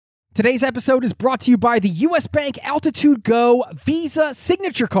Today's episode is brought to you by the U.S. Bank Altitude Go Visa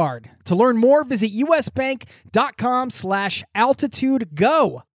Signature Card. To learn more, visit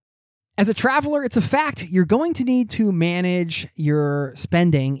usbank.com/altitudego. As a traveler, it's a fact you're going to need to manage your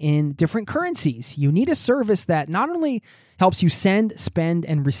spending in different currencies. You need a service that not only helps you send, spend,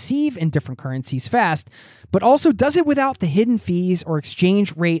 and receive in different currencies fast, but also does it without the hidden fees or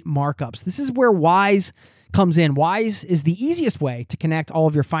exchange rate markups. This is where Wise comes in. Wise is the easiest way to connect all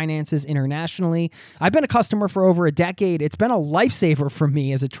of your finances internationally. I've been a customer for over a decade. It's been a lifesaver for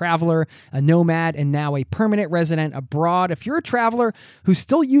me as a traveler, a nomad, and now a permanent resident abroad. If you're a traveler who's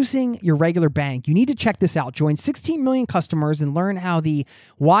still using your regular bank, you need to check this out. Join 16 million customers and learn how the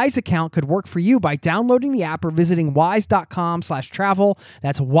Wise account could work for you by downloading the app or visiting wise.com/travel.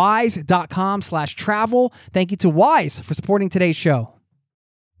 That's wise.com/travel. Thank you to Wise for supporting today's show.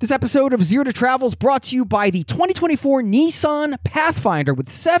 This episode of Zero to Travel is brought to you by the 2024 Nissan Pathfinder with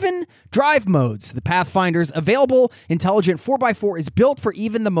 7 drive modes. The Pathfinder's available intelligent 4x4 is built for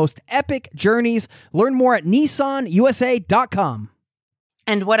even the most epic journeys. Learn more at nissanusa.com.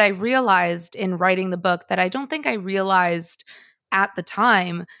 And what I realized in writing the book that I don't think I realized at the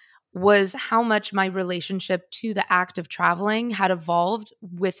time was how much my relationship to the act of traveling had evolved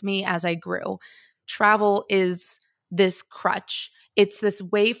with me as I grew. Travel is this crutch. It's this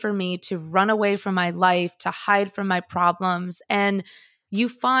way for me to run away from my life, to hide from my problems. And you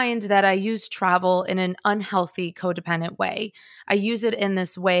find that I use travel in an unhealthy, codependent way. I use it in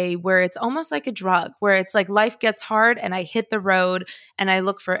this way where it's almost like a drug, where it's like life gets hard and I hit the road and I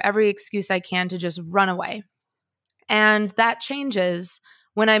look for every excuse I can to just run away. And that changes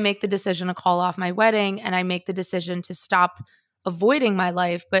when I make the decision to call off my wedding and I make the decision to stop avoiding my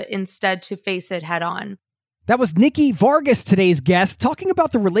life, but instead to face it head on. That was Nikki Vargas, today's guest, talking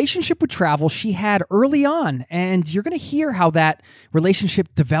about the relationship with travel she had early on. And you're going to hear how that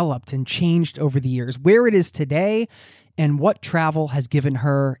relationship developed and changed over the years, where it is today, and what travel has given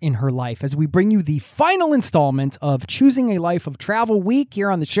her in her life. As we bring you the final installment of Choosing a Life of Travel Week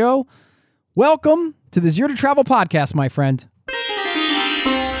here on the show, welcome to the Zero to Travel podcast, my friend.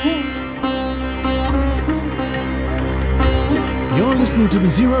 You're listening to the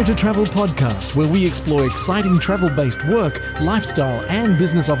Zero to Travel podcast, where we explore exciting travel-based work, lifestyle, and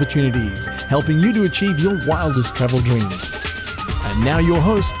business opportunities, helping you to achieve your wildest travel dreams. And now your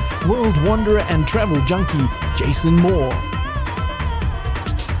host, world wanderer and travel junkie, Jason Moore.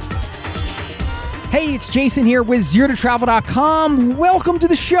 Hey, it's Jason here with ZeroToTravel.com. Welcome to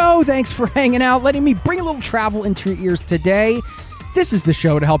the show. Thanks for hanging out, letting me bring a little travel into your ears today. This is the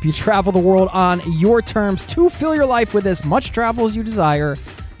show to help you travel the world on your terms, to fill your life with as much travel as you desire,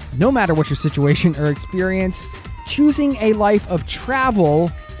 no matter what your situation or experience. Choosing a life of travel,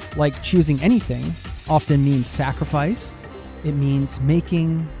 like choosing anything, often means sacrifice. It means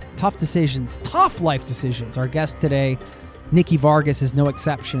making tough decisions, tough life decisions. Our guest today, Nikki Vargas, is no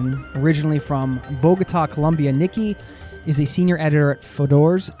exception. Originally from Bogota, Colombia, Nikki is a senior editor at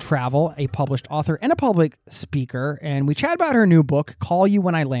Fodor's Travel, a published author and a public speaker. And we chat about her new book, Call You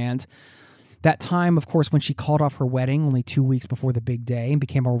When I Land. That time, of course, when she called off her wedding only 2 weeks before the big day and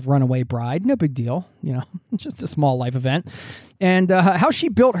became a runaway bride. No big deal, just a small life event. And how she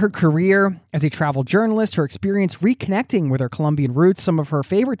built her career as a travel journalist, her experience reconnecting with her Colombian roots, some of her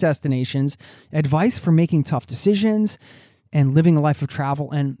favorite destinations, advice for making tough decisions, and living a life of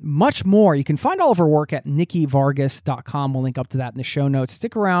travel, and much more. You can find all of her work at nikkivargas.com. We'll link up to that in the show notes.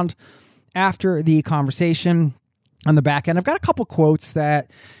 Stick around after the conversation. On the back end, I've got a couple quotes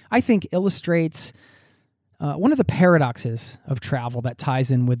that I think illustrates one of the paradoxes of travel that ties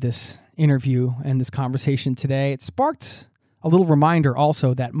in with this interview and this conversation today. It sparked a little reminder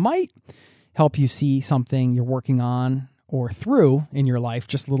also that might help you see something you're working on or through in your life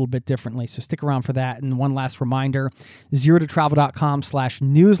just a little bit differently. So stick around for that. And one last reminder,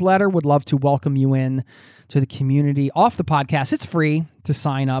 zerototravel.com/newsletter. Would love to welcome you in to the community off the podcast. It's free to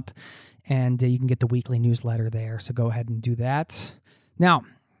sign up, and you can get the weekly newsletter there. So go ahead and do that. Now,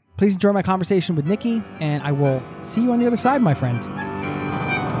 please enjoy my conversation with Nikki, and I will see you on the other side, my friend.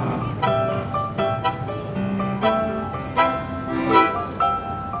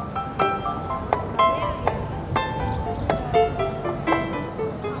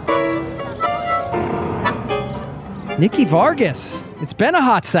 Nikki Vargas, it's been a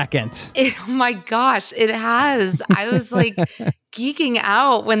hot second. Oh my gosh, it has. I was like geeking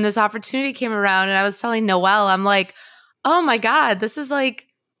out when this opportunity came around, and I was telling Noelle, I'm like, oh my God, this is like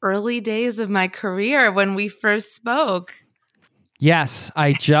early days of my career when we first spoke. Yes,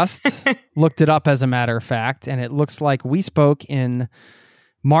 I just looked it up as a matter of fact, and it looks like we spoke in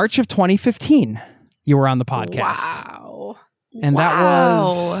March of 2015. You were on the podcast. Wow. And that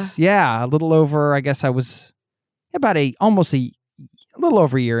was was, a little over, I guess I was about a little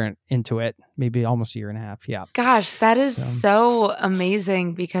over a year into it, maybe almost a year and a half. Yeah. Gosh, that is so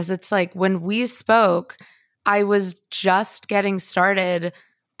amazing, because it's like when we spoke, I was just getting started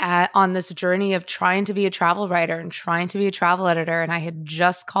on this journey of trying to be a travel writer and trying to be a travel editor. And I had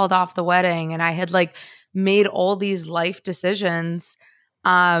just called off the wedding, and I had like made all these life decisions.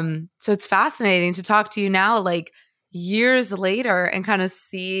 So it's fascinating to talk to you now, like years later, and kind of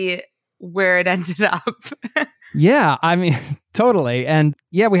see where it ended up. Yeah, I mean, totally. And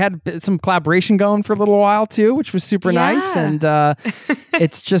yeah, we had some collaboration going for a little while too, which was super nice. And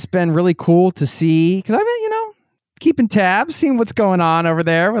it's just been really cool to see, because I've been, keeping tabs, seeing what's going on over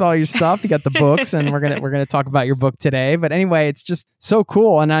there with all your stuff. You got the books, and we're gonna talk about your book today. But anyway, it's just so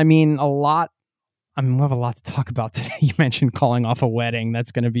cool. And I mean, we have a lot to talk about today. You mentioned calling off a wedding.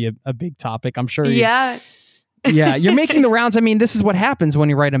 That's going to be a big topic, I'm sure. Yeah, you're making the rounds. I mean, this is what happens when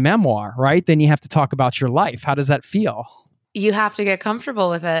you write a memoir, right? Then you have to talk about your life. How does that feel? You have to get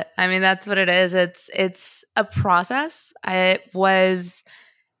comfortable with it. I mean, that's what it is. It's a process. It was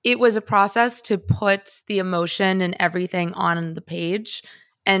a process to put the emotion and everything on the page.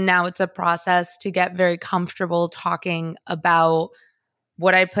 And now it's a process to get very comfortable talking about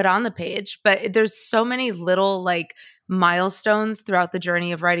what I put on the page. But there's so many little like milestones throughout the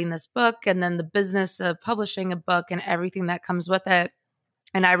journey of writing this book, and then the business of publishing a book and everything that comes with it.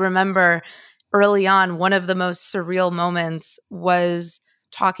 And I remember early on, one of the most surreal moments was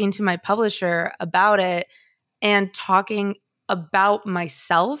talking to my publisher about it and talking about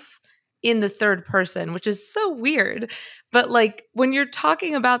myself in the third person, which is so weird. But like when you're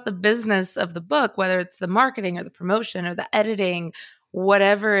talking about the business of the book, whether it's the marketing or the promotion or the editing,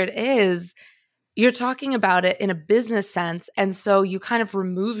 whatever it is, you're talking about it in a business sense. And so you kind of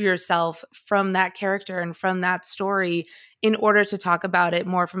remove yourself from that character and from that story in order to talk about it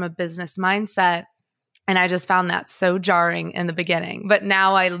more from a business mindset. And I just found that so jarring in the beginning. But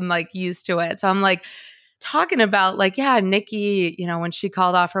now I'm like used to it. So I'm like talking about like, yeah, Nikki, when she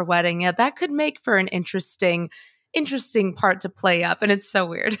called off her wedding, yeah, that could make for an interesting part to play up. And it's so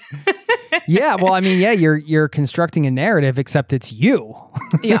weird. Yeah, well, I mean, yeah, you're constructing a narrative, except it's you.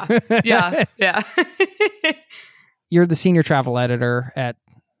 Yeah. You're the senior travel editor at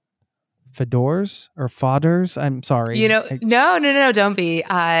Fedors or Fodders. I'm sorry. No, don't be.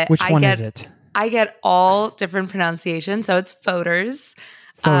 Which one is it? I get all different pronunciations, so it's Foders.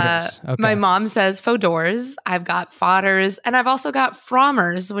 Okay. My mom says Fodors. I've got Fodders, and I've also got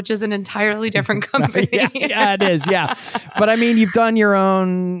Frommers, which is an entirely different company. yeah, it is. Yeah. But I mean, you've done your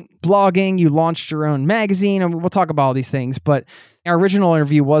own blogging, you launched your own magazine, and we'll talk about all these things. But our original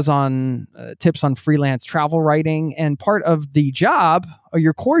interview was on tips on freelance travel writing. And part of the job, or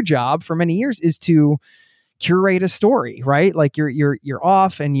your core job for many years, is to curate a story, right? Like you're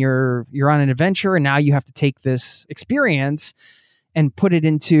off and you're on an adventure, and now you have to take this experience and put it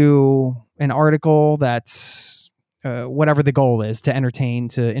into an article that's whatever the goal is, to entertain,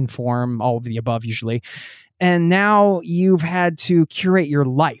 to inform, all of the above usually. And now you've had to curate your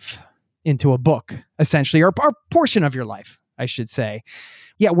life into a book, essentially, or a portion of your life, I should say.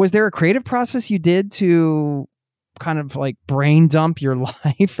 Yeah, was there a creative process you did to kind of like brain dump your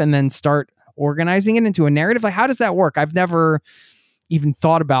life and then start organizing it into a narrative? Like, how does that work? I've never even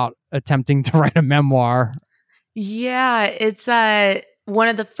thought about attempting to write a memoir. Yeah, it's one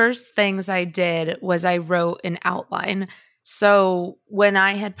of the first things I did was I wrote an outline. So when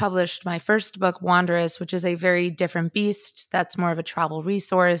I had published my first book, Wanderess, which is a very different beast, that's more of a travel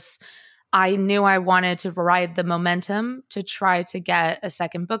resource, I knew I wanted to ride the momentum to try to get a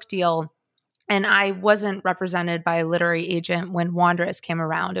second book deal. And I wasn't represented by a literary agent when Wanderess came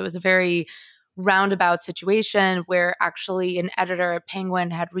around. It was a very roundabout situation where actually an editor at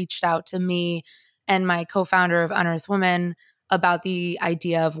Penguin had reached out to me and my co-founder of Unearthed Women about the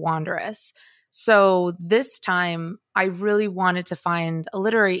idea of Wanderess. So this time, I really wanted to find a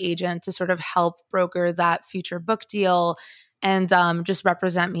literary agent to sort of help broker that future book deal and just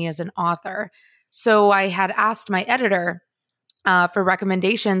represent me as an author. So I had asked my editor for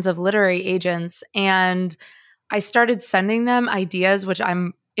recommendations of literary agents, and I started sending them ideas, which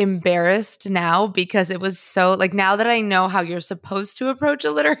I'm embarrassed now because it was so like, now that I know how you're supposed to approach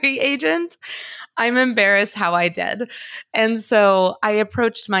a literary agent, I'm embarrassed how I did. And so I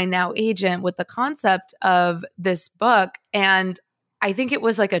approached my now agent with the concept of this book, and I think it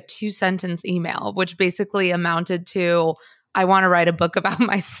was like a 2-sentence email, which basically amounted to, I want to write a book about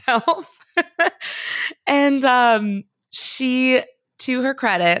myself. And she, to her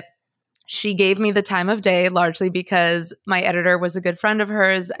credit, she gave me the time of day, largely because my editor was a good friend of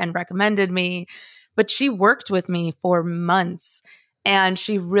hers and recommended me. But she worked with me for months And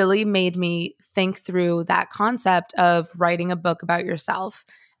she really made me think through that concept of writing a book about yourself.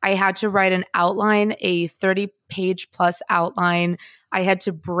 I had to write an outline, a 30-page plus outline. I had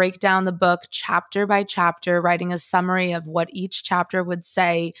to break down the book chapter by chapter, writing a summary of what each chapter would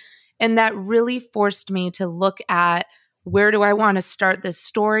say. And that really forced me to look at, where do I want to start this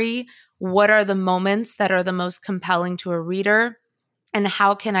story? What are the moments that are the most compelling to a reader? And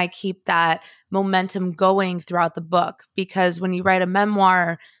how can I keep that momentum going throughout the book? Because when you write a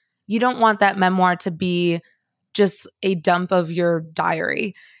memoir, you don't want that memoir to be just a dump of your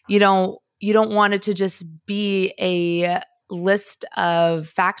diary. You don't want it to just be a list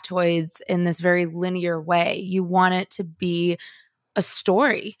of factoids in this very linear way. You want it to be a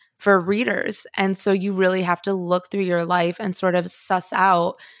story for readers. And so you really have to look through your life and sort of suss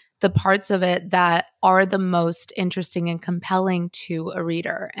out the parts of it that are the most interesting and compelling to a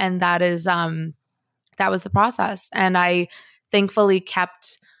reader. And that is, that was the process. And I thankfully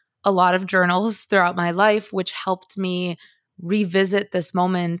kept a lot of journals throughout my life, which helped me revisit this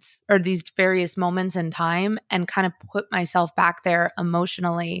moment or these various moments in time and kind of put myself back there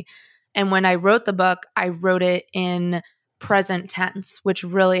emotionally. And when I wrote the book, I wrote it in present tense, which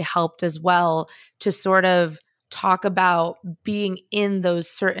really helped as well to sort of talk about being in those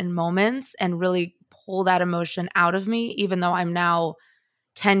certain moments and really pull that emotion out of me, even though I'm now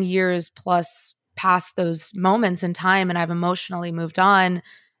 10 years plus past those moments in time and I've emotionally moved on.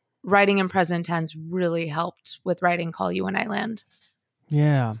 Writing in present tense really helped with writing Call You When I Land.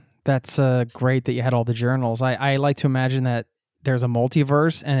 Yeah, that's great that you had all the journals. I like to imagine that there's a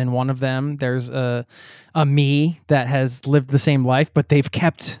multiverse, and in one of them, there's a me that has lived the same life, but they've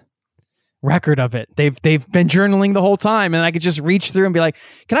kept record of it. They've been journaling the whole time, and I could just reach through and be like,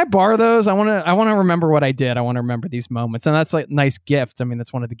 "Can I borrow those? I want to remember what I did. I want to remember these moments." And that's like a nice gift. I mean,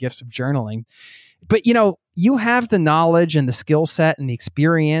 that's one of the gifts of journaling. But you have the knowledge and the skill set and the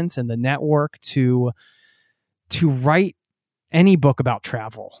experience and the network to write any book about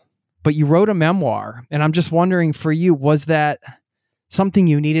travel. But you wrote a memoir, and I'm just wondering, for you, was that something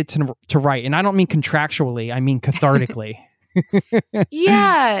you needed to write? And I don't mean contractually, I mean cathartically.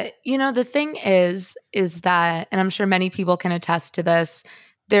 Yeah. The thing is that, and I'm sure many people can attest to this,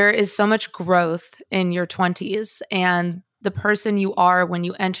 there is so much growth in your 20s, and the person you are when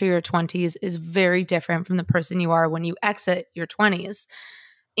you enter your 20s is very different from the person you are when you exit your 20s.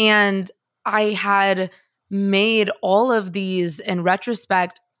 And I had made all of these, in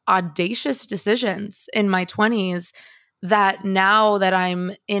retrospect, audacious decisions in my 20s that now that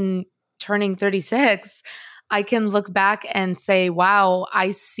I'm in turning 36, I can look back and say, wow, I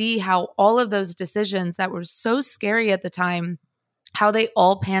see how all of those decisions that were so scary at the time, how they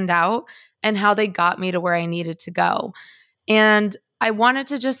all panned out and how they got me to where I needed to go. And I wanted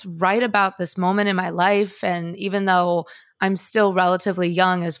to just write about this moment in my life. And even though I'm still relatively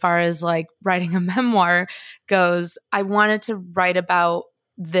young as far as like writing a memoir goes, I wanted to write about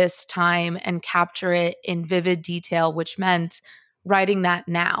this time and capture it in vivid detail, which meant writing that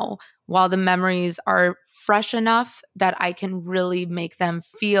now while the memories are fresh enough that I can really make them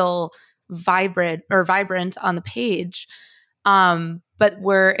feel vibrant on the page. But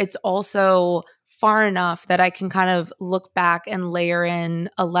where it's also far enough that I can kind of look back and layer in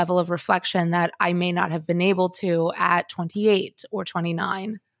a level of reflection that I may not have been able to at 28 or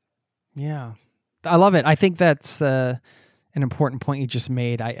 29. Yeah. I love it. I think that's an important point you just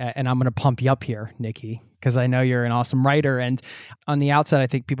made. And I'm going to pump you up here, Nikki, because I know you're an awesome writer. And on the outset, I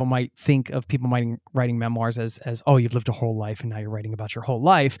think people might think of writing memoirs as, oh, you've lived a whole life and now you're writing about your whole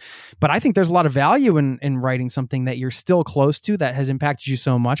life. But I think there's a lot of value in writing something that you're still close to, that has impacted you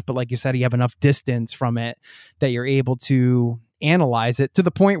so much. But like you said, you have enough distance from it that you're able to analyze it to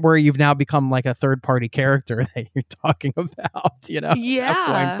the point where you've now become like a third party character that you're talking about, Yeah.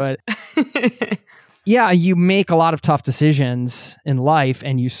 At that point. But yeah, you make a lot of tough decisions in life,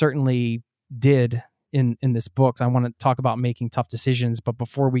 and you certainly did in this book. So I want to talk about making tough decisions. But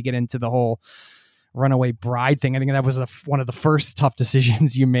before we get into the whole runaway bride thing, I think that was one of the first tough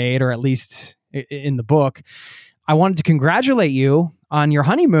decisions you made, or at least in the book. I wanted to congratulate you on your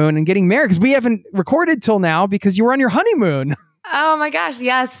honeymoon and getting married, because we haven't recorded till now because you were on your honeymoon. Oh my gosh.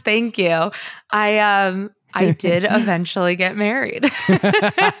 Yes. Thank you. I did eventually get married.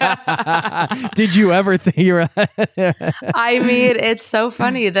 Did you ever think you were? I mean, it's so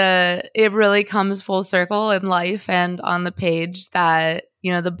funny. It really comes full circle in life and on the page that,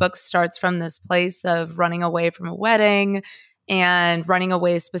 the book starts from this place of running away from a wedding and running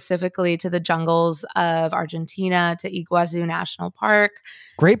away specifically to the jungles of Argentina, to Iguazu National Park.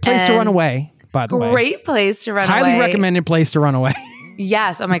 Great place to run away, by the way. Great place to run away. Highly recommended place to run away.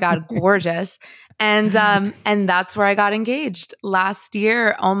 Yes. Oh my God, gorgeous. And that's where I got engaged last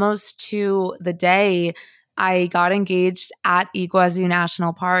year, almost to the day. I got engaged at Iguazu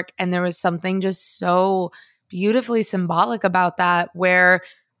National Park, and there was something just so beautifully symbolic about that, where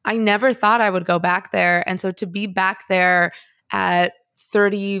I never thought I would go back there. And so to be back there at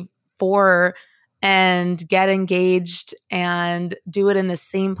 34 and get engaged and do it in the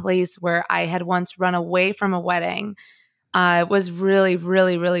same place where I had once run away from a wedding was really,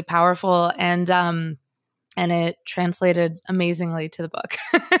 really, really powerful. And it translated amazingly to the book.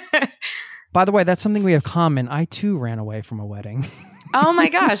 By the way, that's something we have common. I too ran away from a wedding. Oh my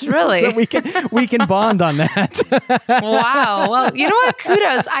gosh, really? So we can bond on that. Wow. Well, you know what?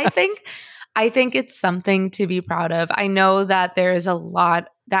 Kudos. I think it's something to be proud of. I know that there is a lot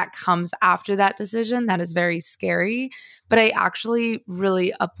that comes after that decision that is very scary, but I actually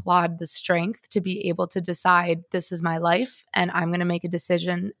really applaud the strength to be able to decide this is my life and I'm going to make a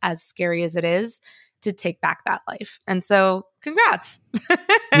decision, as scary as it is, to take back that life. And so congrats.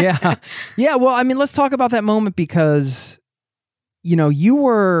 Yeah. Yeah. Well, I mean, let's talk about that moment, because, you know, you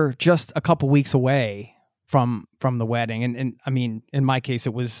were just a couple weeks away from the wedding. And I mean, in my case,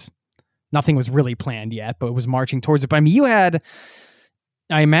 nothing was really planned yet, but it was marching towards it. But I mean, you had,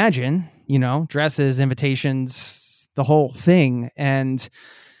 I imagine, you know, dresses, invitations, the whole thing. And,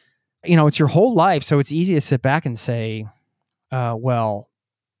 you know, it's your whole life. So it's easy to sit back and say, well,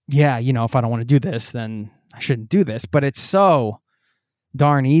 yeah, you know, if I don't want to do this, then I shouldn't do this. But it's so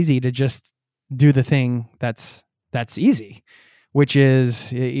darn easy to just do the thing that's easy, which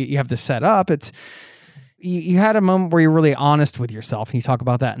is you have this set up. You had a moment where you're really honest with yourself, and you talk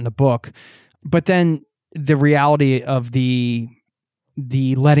about that in the book. But then the reality of the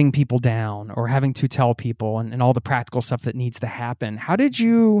letting people down or having to tell people and all the practical stuff that needs to happen. How did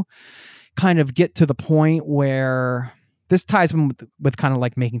you kind of get to the point where this ties in with kind of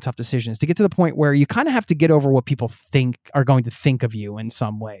like making tough decisions, to get to the point where you kind of have to get over what people are going to think of you in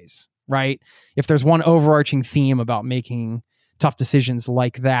some ways, right? If there's one overarching theme about making tough decisions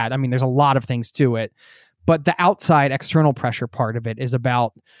like that, I mean, there's a lot of things to it, but the outside external pressure part of it is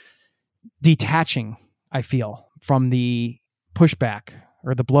about detaching, I feel, from the pushback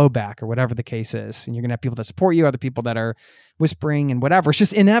or the blowback or whatever the case is. And you're going to have people that support you, other people that are whispering and whatever. It's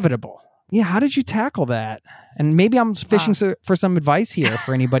just inevitable. Yeah. How did you tackle that? And maybe I'm fishing for some advice here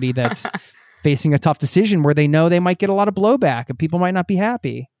for anybody that's facing a tough decision where they know they might get a lot of blowback and people might not be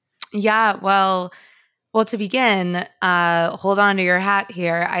happy. Yeah. Well, to begin, hold on to your hat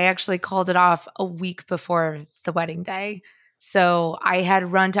here. I actually called it off a week before the wedding day. So I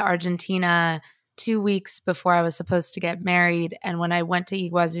had run to Argentina 2 weeks before I was supposed to get married. And when I went to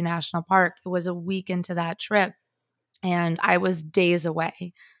Iguazu National Park, it was a week into that trip. And I was days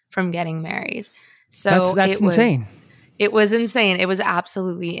away from getting married. So that's insane. It was insane. It was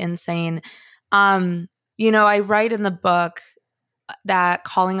absolutely insane. You know, I write in the book that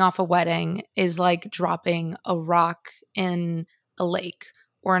calling off a wedding is like dropping a rock in a lake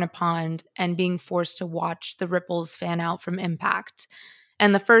or in a pond and being forced to watch the ripples fan out from impact.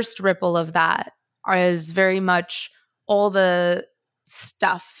 And the first ripple of that is very much all the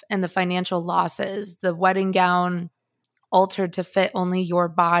stuff and the financial losses, the wedding gown altered to fit only your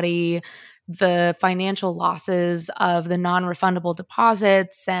body, the financial losses of the non-refundable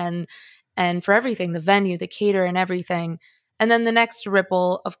deposits and for everything, the venue, the caterer and everything. And then the next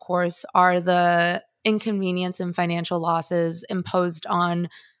ripple, of course, are the inconvenience and financial losses imposed on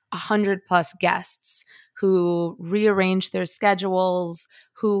 100+ guests who rearranged their schedules,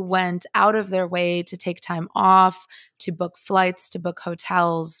 who went out of their way to take time off, to book flights, to book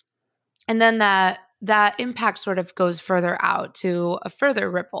hotels. And then that impact sort of goes further out to a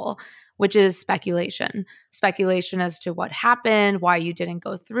further ripple, which is speculation as to what happened, why you didn't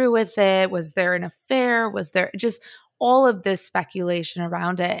go through with it. Was there an affair? Was there just all of this speculation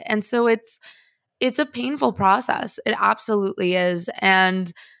around it? And so it's a painful process. It absolutely is.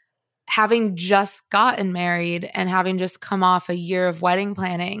 And having just gotten married and having just come off a year of wedding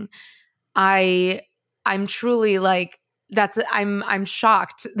planning, I'm truly like, I'm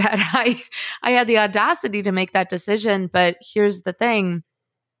shocked that I had the audacity to make that decision. But here's the thing.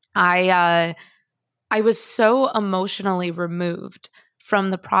 I was so emotionally removed from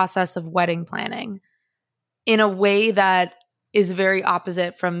the process of wedding planning in a way that is very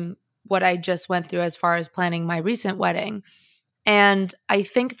opposite from what I just went through as far as planning my recent wedding. And I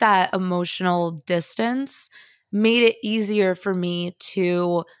think that emotional distance made it easier for me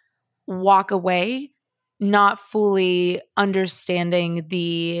to walk away, not fully understanding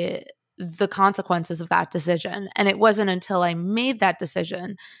the consequences of that decision. And it wasn't until I made that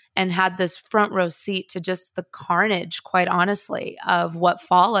decision and had this front row seat to just the carnage, quite honestly, of what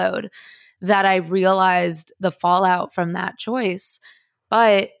followed, that I realized the fallout from that choice.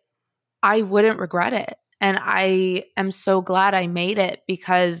 But I wouldn't regret it. And I am so glad I made it,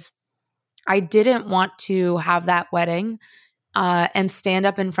 because I didn't want to have that wedding and stand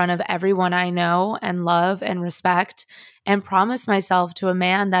up in front of everyone I know and love and respect and promise myself to a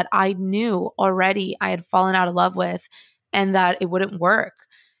man that I knew already I had fallen out of love with, and that it wouldn't work.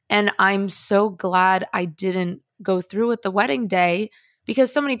 And I'm so glad I didn't go through with the wedding day,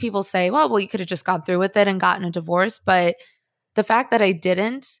 because so many people say, well, you could have just gone through with it and gotten a divorce. But the fact that I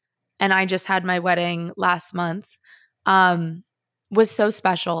didn't, and I just had my wedding last month, was so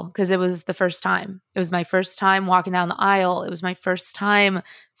special, because it was the first time. It was my first time walking down the aisle. It was my first time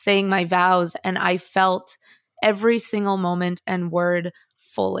saying my vows, and I felt every single moment and word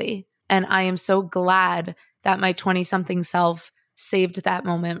fully. And I am so glad that my 20-something self saved that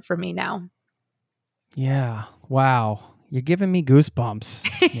moment for me now. Yeah. Wow. You're giving me goosebumps,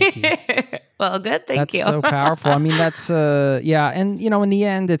 Nikki. Well, good. Thank you. That's so powerful. I mean, that's, yeah. And, in the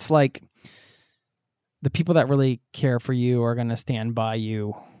end, it's like the people that really care for you are going to stand by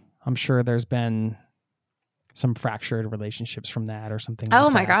you. I'm sure there's been some fractured relationships from that or something. Oh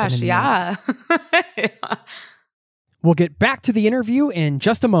like my that. gosh. Yeah. Yeah. We'll get back to the interview in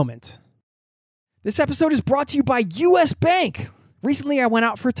just a moment. This episode is brought to you by US Bank. Recently, I went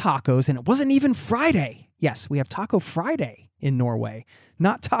out for tacos, and it wasn't even Friday. Yes, we have Taco Friday in Norway,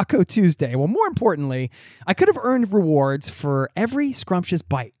 not Taco Tuesday. Well, more importantly, I could have earned rewards for every scrumptious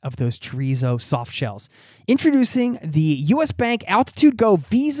bite of those chorizo soft shells. Introducing the US Bank Altitude Go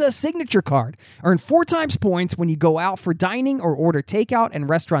Visa Signature Card. Earn 4 times points when you go out for dining or order takeout and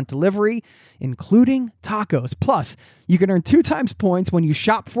restaurant delivery, including tacos. Plus, you can earn 2 times points when you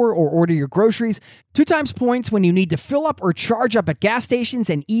shop for or order your groceries, 2 times points when you need to fill up or charge up at gas stations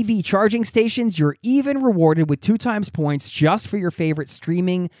and EV charging stations. You're even rewarded with 2 times points just for your favorite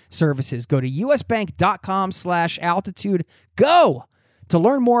streaming services. Go to usbank.com/altitude-go to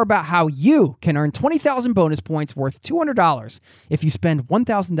learn more about how you can earn 20,000 bonus points worth $200 if you spend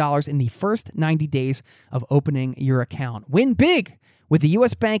 $1,000 in the first 90 days of opening your account. Win big with the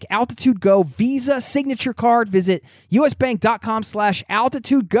US Bank Altitude Go Visa Signature Card. Visit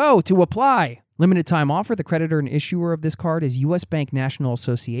usbank.com/altitude-go to apply. Limited time offer. The creditor and issuer of this card is US Bank National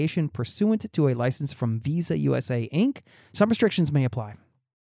Association, pursuant to a license from Visa USA Inc. Some restrictions may apply.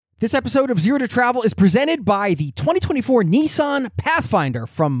 This episode of Zero to Travel is presented by the 2024 Nissan Pathfinder.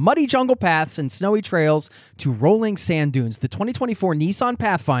 From muddy jungle paths and snowy trails to rolling sand dunes, the 2024 Nissan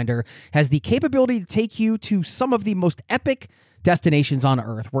Pathfinder has the capability to take you to some of the most epic destinations on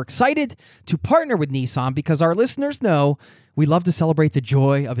Earth. We're excited to partner with Nissan because our listeners know we love to celebrate the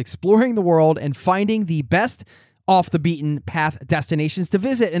joy of exploring the world and finding the best off-the-beaten-path destinations to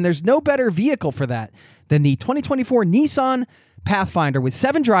visit. And there's no better vehicle for that than the 2024 Nissan Pathfinder. With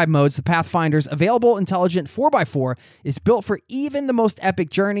 7 drive modes, the Pathfinder's available intelligent 4x4 is built for even the most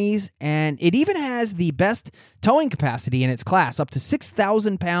epic journeys, and it even has the best towing capacity in its class, up to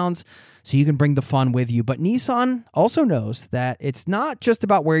 6,000 pounds, so you can bring the fun with you. But Nissan also knows that it's not just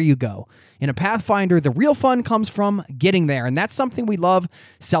about where you go. In a Pathfinder, the real fun comes from getting there, and that's something we love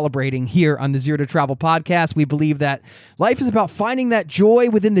celebrating here on the Zero to Travel podcast. We believe that life is about finding that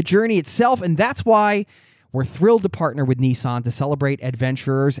joy within the journey itself, and that's why we're thrilled to partner with Nissan to celebrate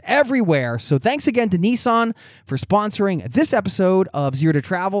adventurers everywhere. So thanks again to Nissan for sponsoring this episode of Zero to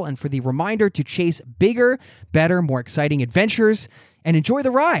Travel, and for the reminder to chase bigger, better, more exciting adventures and enjoy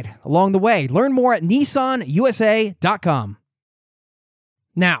the ride along the way. Learn more at nissanusa.com.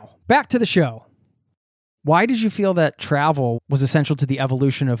 Now, back to the show. Why did you feel that travel was essential to the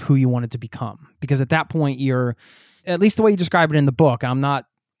evolution of who you wanted to become? Because at that point, you're, at least the way you describe it in the book, I'm not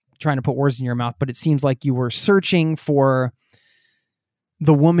trying to put words in your mouth, but it seems like you were searching for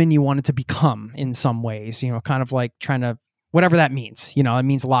the woman you wanted to become in some ways, kind of like trying to, whatever that means, it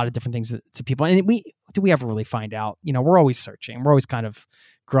means a lot of different things to people. And do we ever really find out? We're always searching. We're always kind of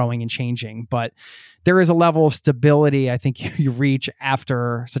growing and changing, but there is a level of stability I think you reach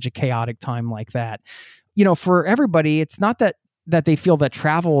after such a chaotic time like that. For everybody, it's not that they feel that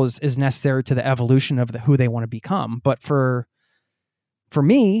travel is necessary to the evolution of who they want to become, but for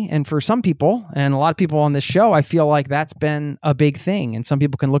me and for some people, and a lot of people on this show, I feel like that's been a big thing. And some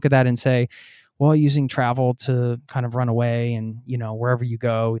people can look at that and say, well, using travel to kind of run away and, wherever you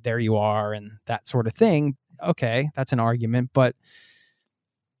go, there you are, and that sort of thing. Okay, that's an argument, but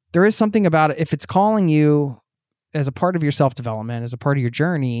there is something about it. If it's calling you as a part of your self-development, as a part of your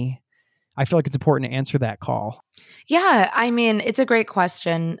journey, I feel like it's important to answer that call. Yeah, I mean, it's a great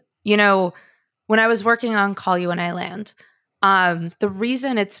question. When I was working on Call You When I Land, The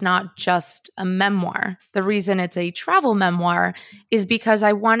reason it's not just a memoir, the reason it's a travel memoir is because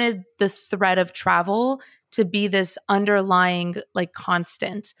I wanted the thread of travel to be this underlying like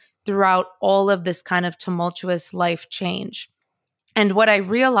constant throughout all of this kind of tumultuous life change. And what I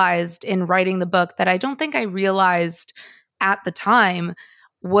realized in writing the book that I don't think I realized at the time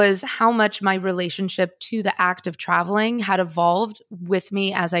was how much my relationship to the act of traveling had evolved with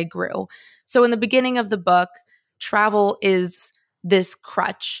me as I grew. So in the beginning of the book, travel is this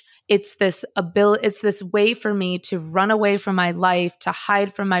crutch. It's this way for me to run away from my life, to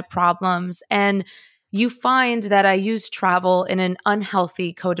hide from my problems. And you find that I use travel in an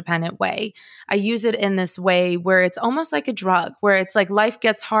unhealthy, codependent way. I use it in this way where it's almost like a drug, where it's like life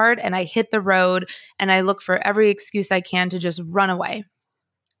gets hard and I hit the road and I look for every excuse I can to just run away.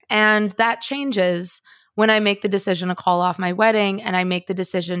 And that changes when I make the decision to call off my wedding and I make the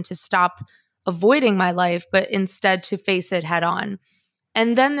decision to stop avoiding my life, but instead to face it head on.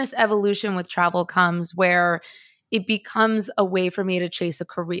 And then this evolution with travel comes where it becomes a way for me to chase a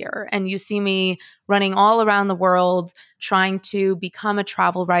career. And you see me running all around the world, trying to become a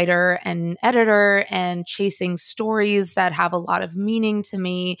travel writer and editor and chasing stories that have a lot of meaning to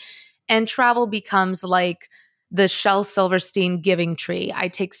me. And travel becomes like the Shel Silverstein giving tree. I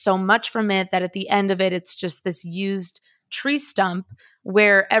take so much from it that at the end of it, it's just this used tree stump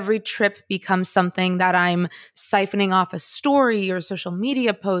where every trip becomes something that I'm siphoning off a story or social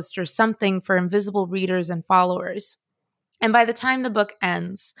media post or something for invisible readers and followers. And by the time the book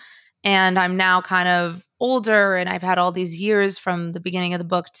ends, and I'm now kind of older and I've had all these years from the beginning of the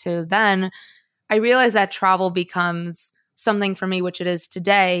book to then, I realize that travel becomes something for me, which it is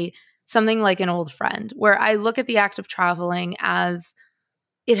today, something like an old friend, where I look at the act of traveling as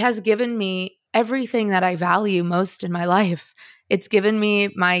it has given me everything that I value most in my life. It's given me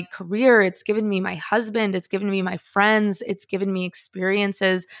my career. It's given me my husband. It's given me my friends. It's given me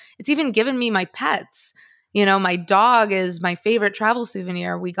experiences. It's even given me my pets. You know, my dog is my favorite travel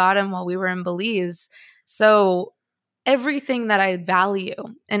souvenir. We got him while we were in Belize. So everything that I value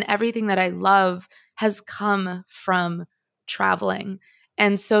and everything that I love has come from traveling.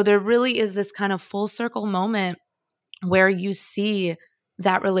 And so there really is this kind of full circle moment where you see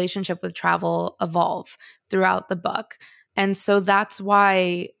that relationship with travel evolve throughout the book. And so that's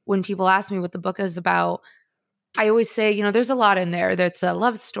why when people ask me what the book is about, I always say, you know, there's a lot in there. There's a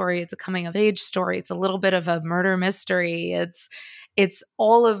love story. It's a coming of age story. It's a little bit of a murder mystery. It's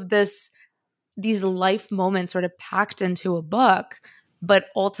all of these life moments sort of packed into a book, but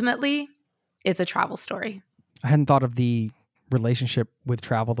ultimately it's a travel story. I hadn't thought of the relationship with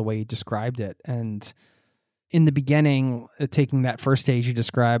travel the way you described it. And in the beginning, taking that first stage you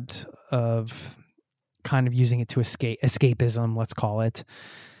described of kind of using it to escapism, let's call it.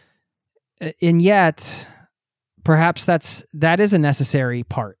 And yet, perhaps that is a necessary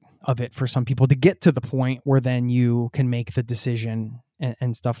part of it for some people to get to the point where then you can make the decision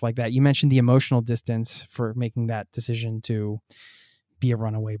and stuff like that. You mentioned the emotional distance for making that decision to be a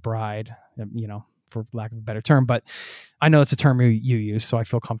runaway bride, you know, for lack of a better term, but I know it's a term you use, so I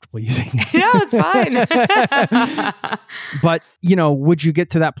feel comfortable using it. No, it's fine. But, you know, would you get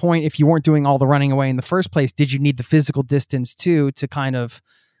to that point if you weren't doing all the running away in the first place? Did you need the physical distance too to kind of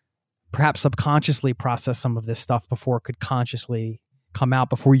perhaps subconsciously process some of this stuff before it could consciously come out,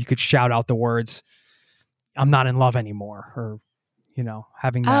 before you could shout out the words, "I'm not in love anymore," or, you know,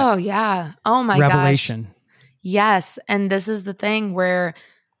 having that oh yeah. Oh my revelation. gosh. Yes. And this is the thing where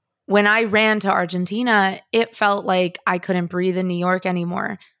when I ran to Argentina, it felt like I couldn't breathe in New York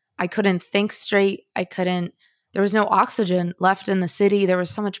anymore. I couldn't think straight. There was no oxygen left in the city. There was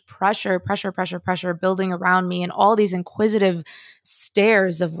so much pressure building around me and all these inquisitive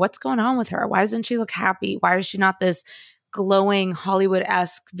stares of what's going on with her. Why doesn't she look happy? Why is she not this glowing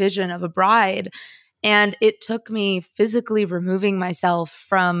Hollywood-esque vision of a bride? And it took me physically removing myself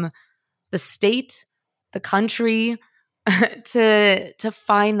from the state, the country, to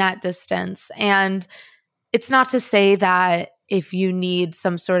find that distance. And it's not to say that if you need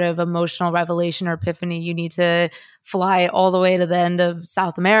some sort of emotional revelation or epiphany, you need to fly all the way to the end of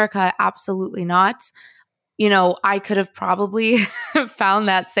South America. Absolutely not. You know, I could have probably found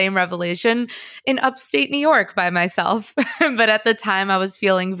that same revelation in upstate New York by myself. But at the time I was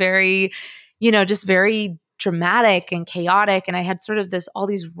feeling very, you know, just very dramatic and chaotic. And I had sort of all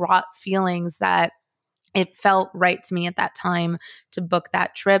these wrought feelings that it felt right to me at that time to book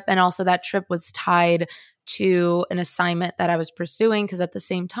that trip. And also that trip was tied to an assignment that I was pursuing, because at the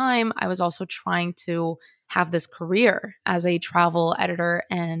same time, I was also trying to have this career as a travel editor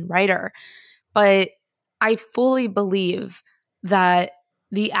and writer. But I fully believe that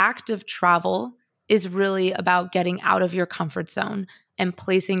the act of travel is really about getting out of your comfort zone and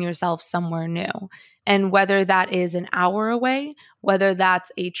placing yourself somewhere new. And whether that is an hour away, whether that's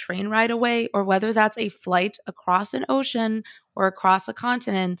a train ride away, or whether that's a flight across an ocean or across a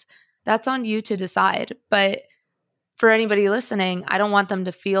continent, that's on you to decide. But for anybody listening, I don't want them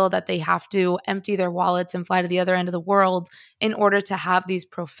to feel that they have to empty their wallets and fly to the other end of the world in order to have these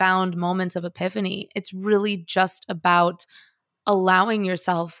profound moments of epiphany. It's really just about allowing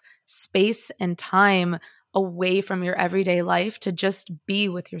yourself space and time away from your everyday life to just be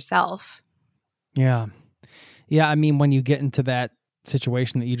with yourself. Yeah. Yeah. I mean, when you get into that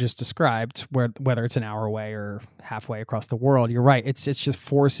situation that you just described, whether it's an hour away or halfway across the world, you're right. It's just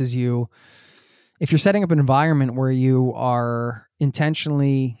forces you. If you're setting up an environment where you are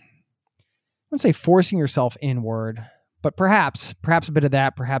intentionally, I wouldn't say forcing yourself inward, but perhaps a bit of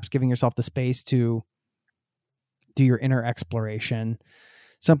that, perhaps giving yourself the space to do your inner exploration,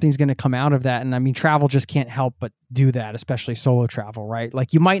 something's going to come out of that. And I mean, travel just can't help but do that, especially solo travel, right?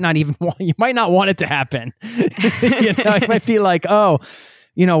 Like you might not want it to happen. You might be like, oh,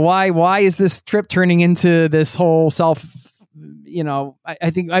 why is this trip turning into this whole self, I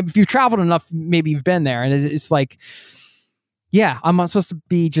think if you've traveled enough, maybe you've been there, and it's like, yeah, I'm not supposed to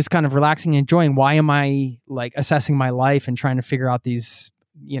be just kind of relaxing and enjoying. Why am I like assessing my life and trying to figure out these,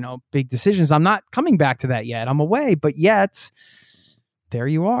 big decisions? I'm not coming back to that yet. I'm away, but yet there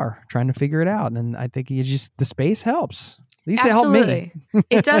you are trying to figure it out. And I think the space helps. At least Absolutely. It helped me.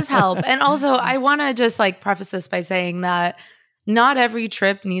 It does help. And also I want to just like preface this by saying that not every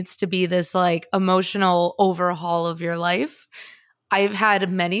trip needs to be this like emotional overhaul of your life. I've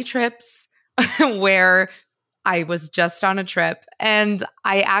had many trips where I was just on a trip. And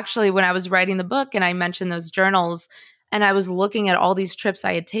I actually, when I was writing the book and I mentioned those journals and I was looking at all these trips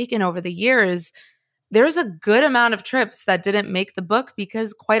I had taken over the years, there's a good amount of trips that didn't make the book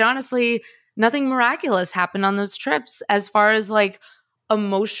because quite honestly, nothing miraculous happened on those trips as far as like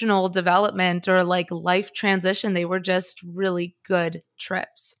emotional development or like life transition. They were just really good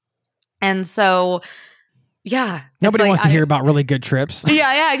trips. And so, yeah. Nobody wants to hear about really good trips.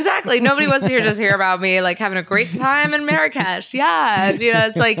 Yeah, exactly. Nobody wants to hear about me like having a great time in Marrakesh. Yeah.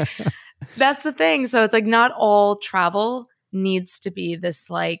 It's like, that's the thing. So it's like not all travel needs to be this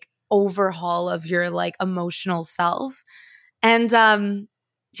like overhaul of your like emotional self. And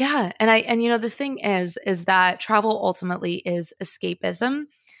yeah, and the thing is that travel ultimately is escapism.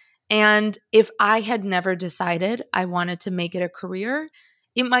 And if I had never decided I wanted to make it a career,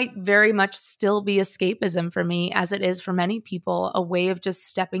 it might very much still be escapism for me, as it is for many people, a way of just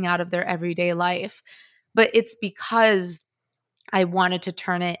stepping out of their everyday life. But it's because I wanted to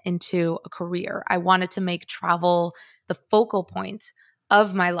turn it into a career. I wanted to make travel the focal point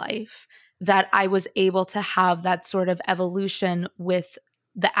of my life, that I was able to have that sort of evolution with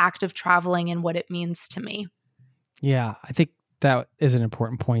the act of traveling and what it means to me. Yeah, I think that is an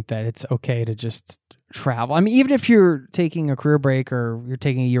important point, that it's okay to just travel. I mean, even if you're taking a career break or you're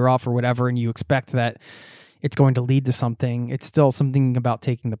taking a year off or whatever, and you expect that it's going to lead to something, it's still something about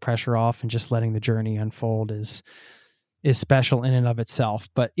taking the pressure off and just letting the journey unfold is special in and of itself.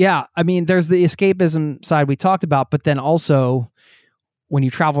 But yeah, I mean, there's the escapism side we talked about, but then also when you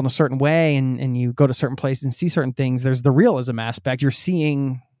travel in a certain way and you go to certain places and see certain things, there's the realism aspect. You're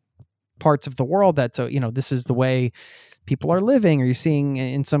seeing parts of the world that, this is the way people are living, or you're seeing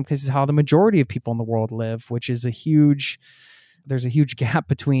in some cases how the majority of people in the world live, which is there's a huge gap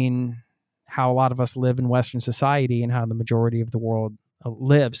between how a lot of us live in Western society and how the majority of the world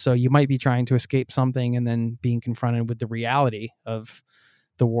lives. So you might be trying to escape something and then being confronted with the reality of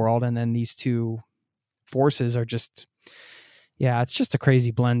the world. And then these two forces are just, yeah, it's just a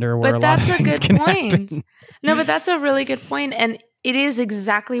crazy blender where a lot of things can happen. No, but that's a really good point. And it is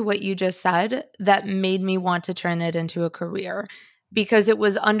exactly what you just said that made me want to turn it into a career, because it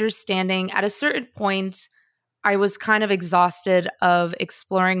was understanding at a certain point, I was kind of exhausted of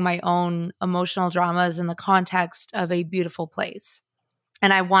exploring my own emotional dramas in the context of a beautiful place.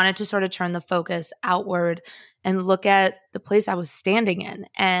 And I wanted to sort of turn the focus outward and look at the place I was standing in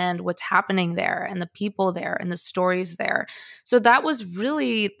and what's happening there and the people there and the stories there. So that was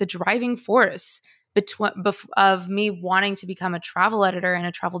really the driving force of me wanting to become a travel editor and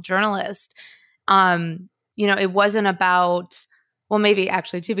a travel journalist. It wasn't about, well, maybe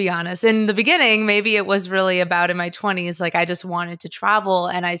actually, to be honest, in the beginning, maybe it was really about in my 20s, like I just wanted to travel,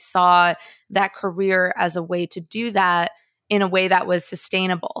 and I saw that career as a way to do that in a way that was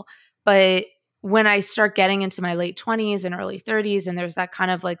sustainable. But when I start getting into my late 20s and early 30s, and there's that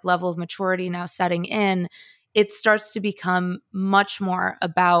kind of like level of maturity now setting in, it starts to become much more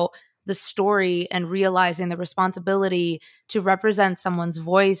about the story and realizing the responsibility to represent someone's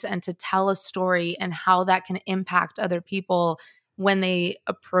voice and to tell a story and how that can impact other people when they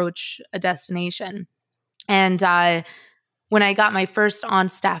approach a destination. And when I got my first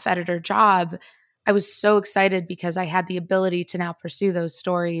on-staff editor job, I was so excited because I had the ability to now pursue those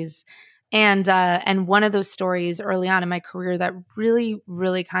stories. And one of those stories early on in my career that really,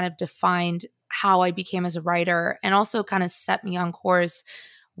 really kind of defined how I became as a writer and also kind of set me on course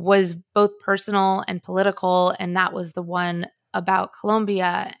was both personal and political. And that was the one about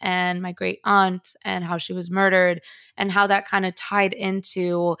Colombia and my great aunt and how she was murdered and how that kind of tied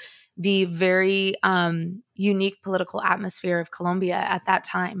into the very unique political atmosphere of Colombia at that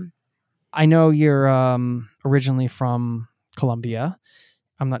time. I know you're originally from Colombia.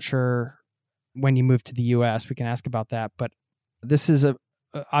 I'm not sure when you moved to the U.S. We can ask about that, but this is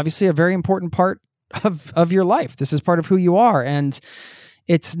obviously a very important part of your life. This is part of who you are, and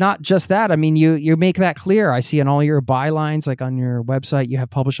it's not just that. I mean, you make that clear. I see in all your bylines, like on your website, you have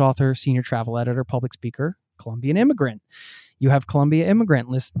published author, senior travel editor, public speaker, Colombian immigrant. You have Colombia immigrant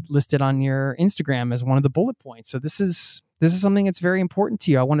listed on your Instagram as one of the bullet points. So this is something that's very important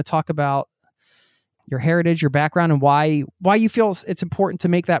to you. I want to talk about your heritage, your background, and why you feel it's important to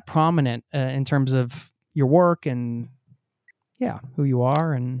make that prominent in terms of your work and who you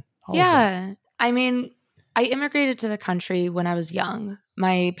are and all of that. I mean, I immigrated to the country when I was young.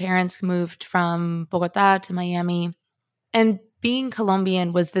 My parents moved from Bogota to Miami, and being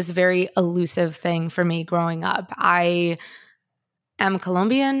Colombian was this very elusive thing for me growing up. I am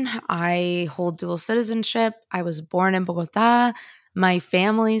Colombian. I hold dual citizenship. I was born in Bogota. My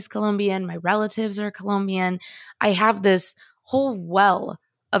family's Colombian. My relatives are Colombian. I have this whole well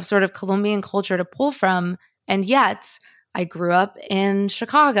of sort of Colombian culture to pull from, and yet I grew up in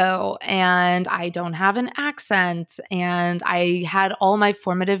Chicago and I don't have an accent, and I had all my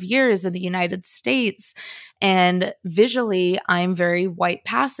formative years in the United States, and visually I'm very white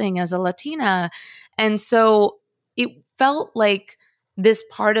passing as a Latina. And so it felt like this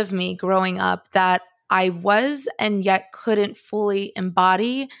part of me growing up that I was and yet couldn't fully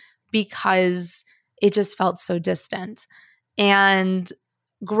embody because it just felt so distant. And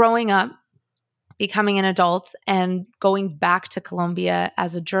growing up, becoming an adult and going back to Colombia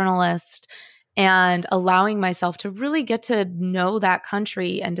as a journalist and allowing myself to really get to know that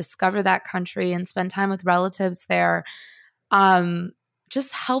country and discover that country and spend time with relatives there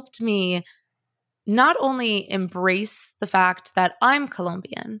just helped me not only embrace the fact that I'm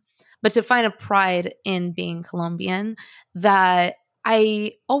Colombian, but to find a pride in being Colombian that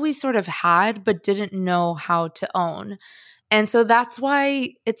I always sort of had but didn't know how to own. And so that's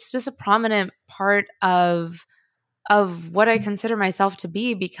why it's just a prominent part of what I consider myself to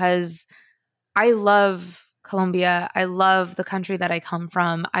be, because I love Colombia. I love the country that I come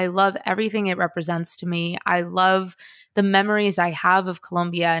from. I love everything it represents to me. I love the memories I have of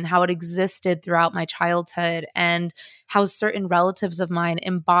Colombia and how it existed throughout my childhood and how certain relatives of mine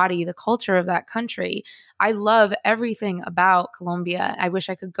embody the culture of that country. I love everything about Colombia. I wish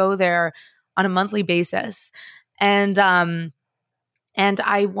I could go there on a monthly basis. And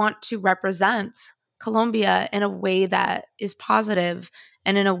I want to represent Colombia in a way that is positive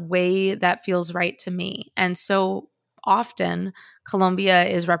and in a way that feels right to me. And so often Colombia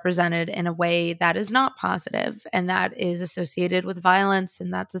is represented in a way that is not positive, and that is associated with violence,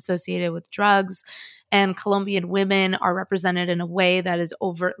 and that's associated with drugs. And Colombian women are represented in a way that is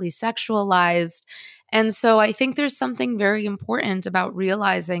overtly sexualized. And so I think there's something very important about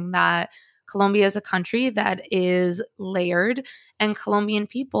realizing that Colombia is a country that is layered, and Colombian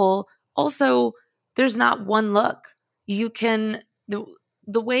people also, there's not one look. You can,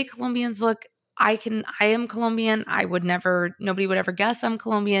 the way Colombians look, I am Colombian. Nobody would ever guess I'm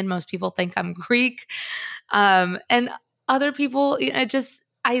Colombian. Most people think I'm Greek. And other people,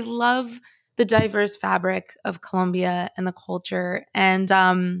 I love the diverse fabric of Colombia and the culture. And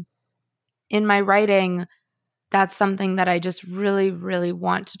in my writing, that's something that I just really, really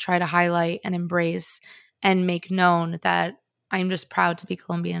want to try to highlight and embrace and make known that I'm just proud to be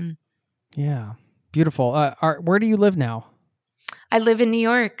Colombian. Yeah. Beautiful. Where do you live now? I live in New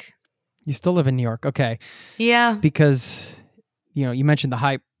York. You still live in New York. Okay. Yeah. Because, you mentioned the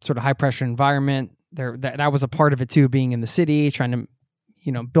high pressure environment there. That was a part of it too, being in the city, trying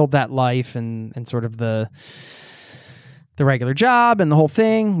to, build that life and sort of the regular job and the whole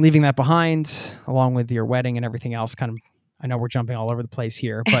thing, leaving that behind along with your wedding and everything else kind of, I know we're jumping all over the place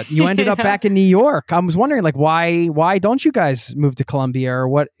here, but you ended up back in New York. I was wondering, like, why don't you guys move to Columbia, or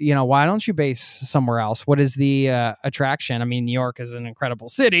what? Why don't you base somewhere else? What is the attraction? I mean, New York is an incredible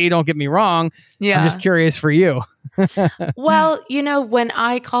city. Don't get me wrong. Yeah, I'm just curious for you. Well, when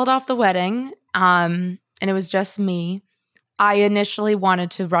I called off the wedding, and it was just me, I initially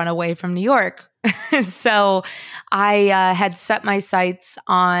wanted to run away from New York. So I had set my sights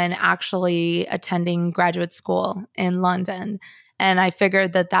on actually attending graduate school in London. And I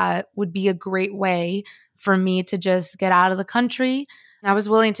figured that would be a great way for me to just get out of the country. I was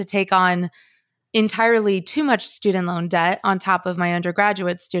willing to take on entirely too much student loan debt on top of my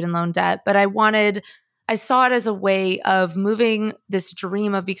undergraduate student loan debt. But I saw it as a way of moving this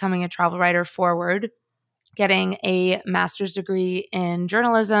dream of becoming a travel writer forward, getting a master's degree in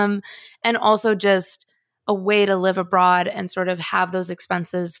journalism, and also just a way to live abroad and sort of have those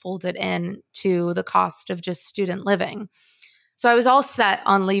expenses folded in to the cost of just student living. So I was all set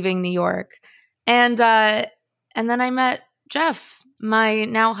on leaving New York. And then I met Jeff, my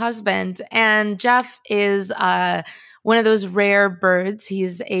now husband. And Jeff is one of those rare birds.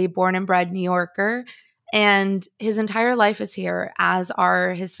 He's a born and bred New Yorker. And his entire life is here, as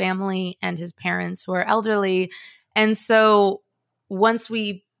are his family and his parents, who are elderly. And so once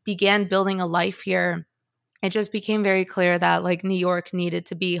we began building a life here, it just became very clear that like New York needed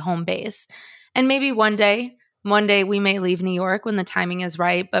to be home base. And maybe one day we may leave New York when the timing is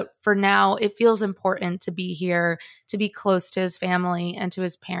right. But for now, it feels important to be here, to be close to his family and to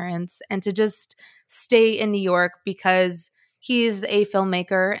his parents, and to just stay in New York because he's a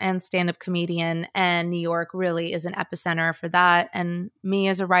filmmaker and stand-up comedian, and New York really is an epicenter for that. And me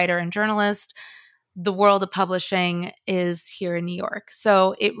as a writer and journalist, the world of publishing is here in New York.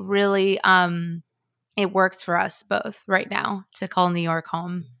 So it really, it works for us both right now to call New York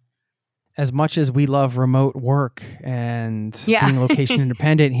home. As much as we love remote work and being location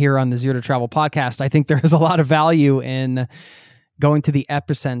independent here on the Zero to Travel podcast, I think there is a lot of value in going to the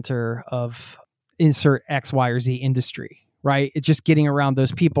epicenter of insert X, Y, or Z industry. Right? It's just getting around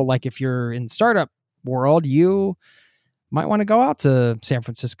those people. Like if you're in startup world, you might want to go out to San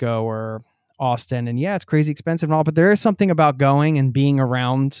Francisco or Austin. And yeah, it's crazy expensive and all, but there is something about going and being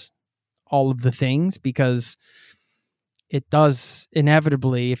around all of the things, because it does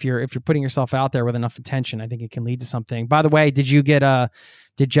inevitably, if you're putting yourself out there with enough attention, I think it can lead to something. By the way, did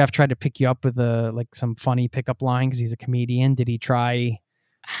Jeff try to pick you up with some funny pickup line? Because he's a comedian. Did he try?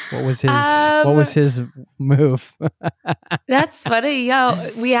 What was his move? That's funny. Yeah,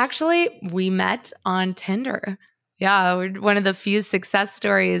 we met on Tinder. Yeah, we're one of the few success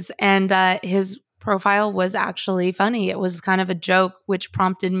stories, and his profile was actually funny. It was kind of a joke, which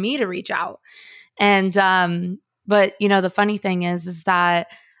prompted me to reach out. And but the funny thing is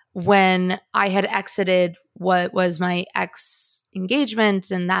that when I had exited what was my ex engagement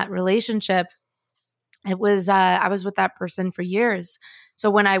and that relationship, it was I was with that person for years. So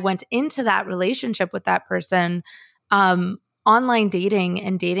when I went into that relationship with that person, online dating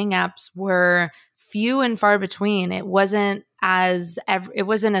and dating apps were few and far between. It wasn't as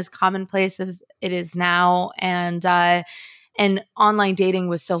commonplace as it is now, and online dating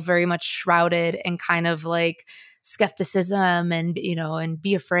was still very much shrouded in kind of like skepticism and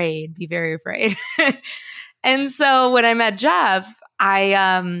be afraid, be very afraid. And so when I met Jeff,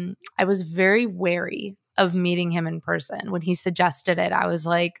 I was very wary of meeting him in person. When he suggested it, I was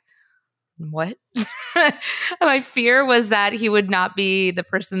like, what? My fear was that he would not be the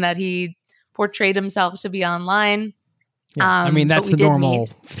person that he portrayed himself to be online. Yeah. I mean, that's the normal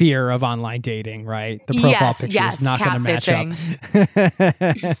fear of online dating, right? The profile picture is not going to match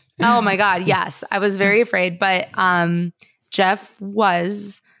up. Oh my God, yes. I was very afraid, but Jeff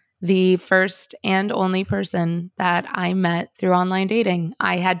was the first and only person that I met through online dating.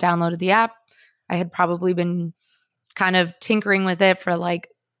 I had downloaded the app. I had probably been kind of tinkering with it for like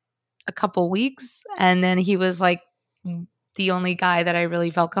a couple weeks. And then he was like the only guy that I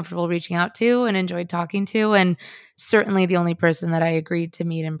really felt comfortable reaching out to and enjoyed talking to. And certainly the only person that I agreed to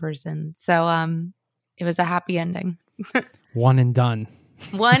meet in person. So it was a happy ending. One and done.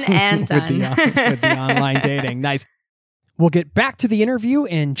 One and done. with the online dating. Nice. We'll get back to the interview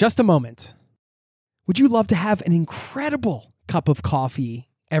in just a moment. Would you love to have an incredible cup of coffee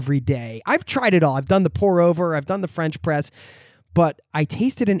every day? I've tried it all. I've done the pour over, I've done the French press, but I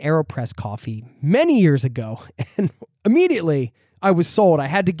tasted an AeroPress coffee many years ago, and immediately I was sold. I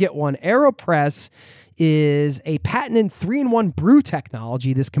had to get one. AeroPress is a patented 3-in-1 brew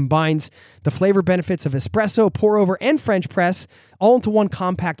technology. This combines the flavor benefits of espresso, pour over, and French press all into one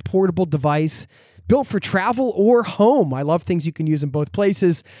compact portable device built for travel or home. I love things you can use in both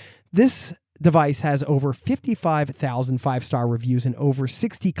places. This device has over 55,000 five-star reviews in over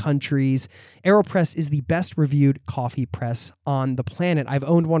 60 countries. AeroPress is the best reviewed coffee press on the planet. I've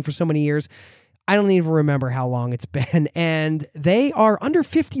owned one for so many years. I don't even remember how long it's been. And they are under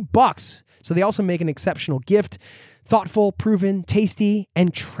 $50. So they also make an exceptional gift. Thoughtful, proven, tasty,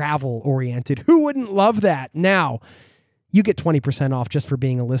 and travel-oriented. Who wouldn't love that? Now, you get 20% off just for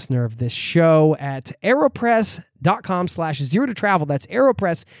being a listener of this show at aeropress.com/zero to travel. That's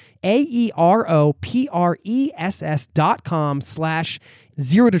AeroPress,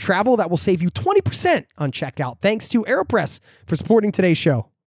 AeroPress.com/zero to travel. That will save you 20% on checkout. Thanks to AeroPress for supporting today's show.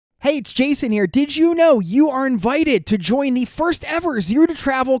 Hey, it's Jason here. Did you know you are invited to join the first ever Zero to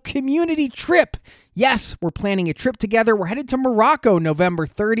Travel community trip? Yes, we're planning a trip together. We're headed to Morocco November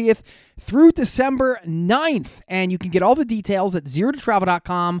 30th through December 9th. And you can get all the details at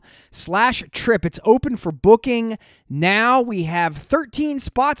zerototravel.com/trip. It's open for booking now. We have 13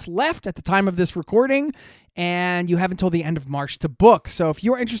 spots left at the time of this recording, and you have until the end of March to book. So if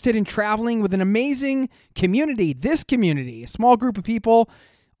you're interested in traveling with an amazing community, this community, a small group of people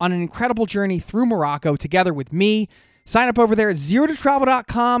on an incredible journey through Morocco together with me, sign up over there at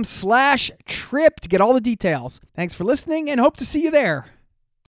zerototravel.com/trip to get all the details. Thanks for listening and hope to see you there.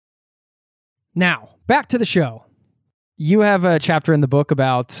 Now, back to the show. You have a chapter in the book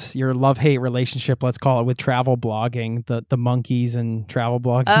about your love-hate relationship, let's call it, with travel blogging, the monkeys and travel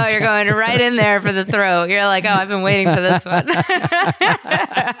blogging. Oh, you're going right in there for the throat. You're like, oh, I've been waiting for this one.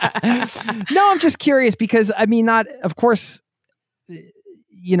 No, I'm just curious because, I mean, of course,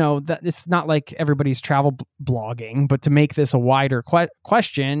 that it's not like everybody's travel blogging, but to make this a wider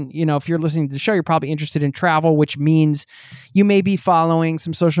question, if you're listening to the show, you're probably interested in travel, which means you may be following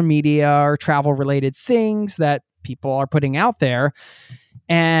some social media or travel related things that people are putting out there.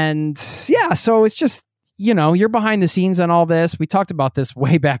 And yeah, so it's just, you're behind the scenes on all this. We talked about this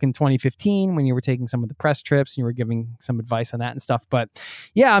way back in 2015 when you were taking some of the press trips and you were giving some advice on that and stuff. But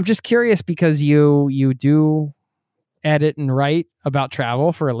yeah, I'm just curious because you do edit and write about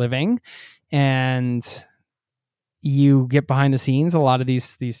travel for a living, and you get behind the scenes a lot of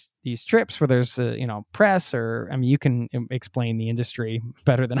these trips where there's press, or you can explain the industry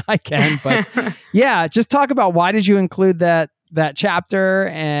better than I can, but yeah, just talk about why did you include that chapter,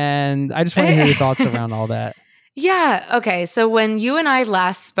 and I just want to hear your thoughts around all that. Yeah. Okay. So when you and I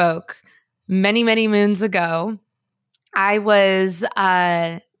last spoke many, many moons ago, I was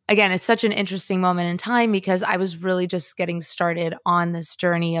again, it's such an interesting moment in time because I was really just getting started on this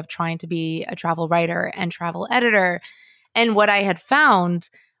journey of trying to be a travel writer and travel editor. And what I had found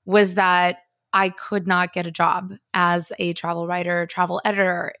was that I could not get a job as a travel writer, travel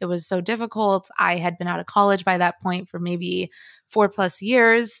editor. It was so difficult. I had been out of college by that point for maybe 4+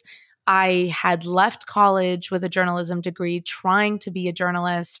 years. I had left college with a journalism degree trying to be a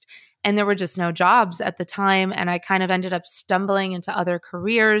journalist, and there were just no jobs at the time. And I kind of ended up stumbling into other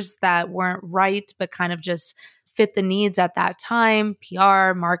careers that weren't right, but kind of just fit the needs at that time: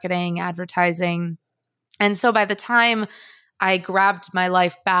 PR, marketing, advertising. And so by the time I grabbed my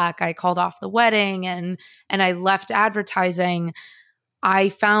life back, I called off the wedding and I left advertising, I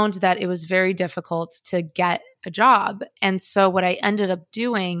found that it was very difficult to get a job. And so what I ended up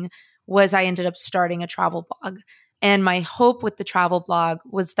doing was I ended up starting a travel blog. And my hope with the travel blog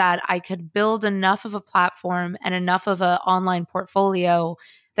was that I could build enough of a platform and enough of an online portfolio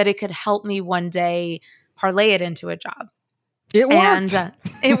that it could help me one day parlay it into a job. It worked. And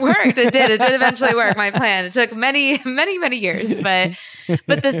it worked. It did. It did eventually work. My plan. It took many, many, many years. But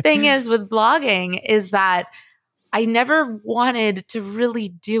the thing is with blogging is that I never wanted to really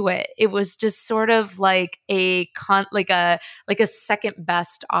do it. It was just sort of like a second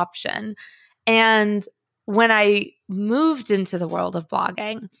best option. And when I moved into the world of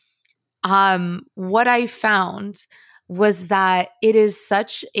blogging, what I found was that it is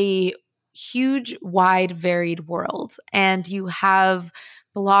such a huge, wide, varied world. And you have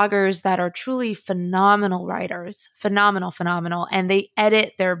bloggers that are truly phenomenal writers, phenomenal. And they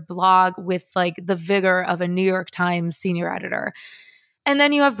edit their blog with like the vigor of a New York Times senior editor. And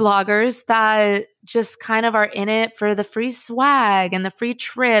then you have bloggers that just kind of are in it for the free swag and the free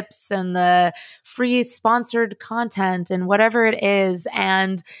trips and the free sponsored content and whatever it is.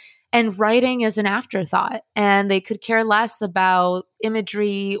 And writing is an afterthought, and they could care less about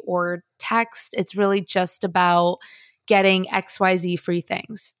imagery or text. It's really just about getting XYZ free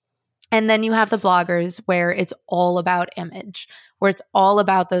things. And then you have the bloggers where it's all about image, where it's all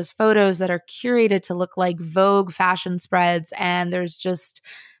about those photos that are curated to look like Vogue fashion spreads. And there's just,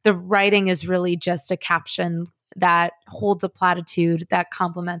 the writing is really just a caption that holds a platitude that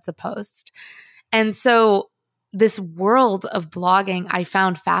complements a post. And so this world of blogging I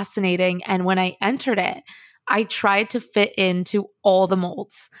found fascinating. And when I entered it, I tried to fit into all the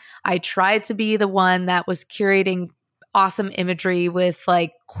molds. I tried to be the one that was curating awesome imagery with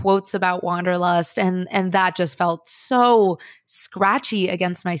like quotes about wanderlust, and that just felt so scratchy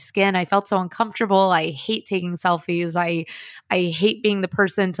against my skin. I felt so uncomfortable. I hate taking selfies. I hate being the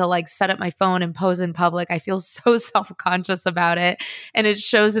person to like set up my phone and pose in public. I feel so self-conscious about it, and it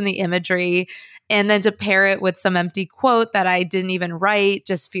shows in the imagery. And then to pair it with some empty quote that I didn't even write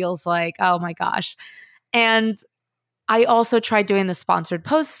just feels like, oh my gosh. And I also tried doing the sponsored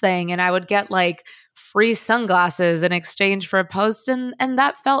posts thing, and I would get like free sunglasses in exchange for a post. And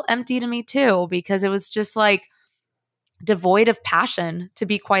that felt empty to me too, because it was just like devoid of passion, to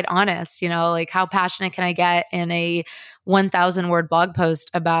be quite honest. Like how passionate can I get in a 1,000 word blog post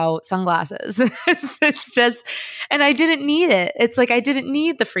about sunglasses? It's just, and I didn't need it. It's like, I didn't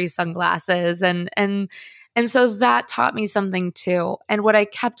need the free sunglasses. And so that taught me something too. And what I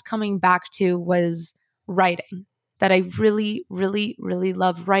kept coming back to was writing. That I really, really, really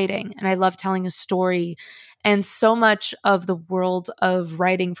love writing, and I love telling a story. And so much of the world of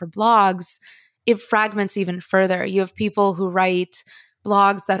writing for blogs, it fragments even further. You have people who write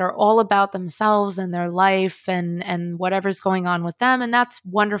blogs that are all about themselves and their life and whatever's going on with them. And that's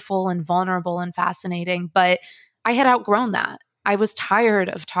wonderful and vulnerable and fascinating. But I had outgrown that. I was tired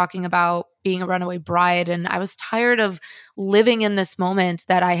of talking about being a runaway bride, and I was tired of living in this moment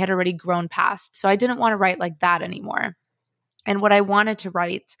that I had already grown past. So I didn't want to write like that anymore. And what I wanted to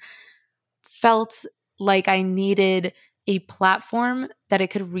write felt like I needed a platform that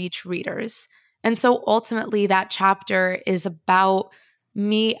it could reach readers. And so ultimately that chapter is about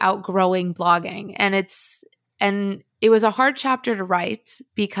me outgrowing blogging. And it was a hard chapter to write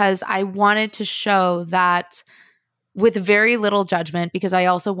because I wanted to show that with very little judgment, because I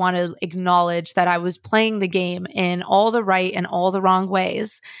also want to acknowledge that I was playing the game in all the right and all the wrong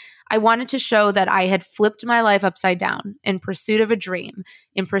ways. I wanted to show that I had flipped my life upside down in pursuit of a dream,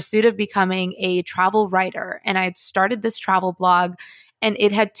 in pursuit of becoming a travel writer. And I had started this travel blog, and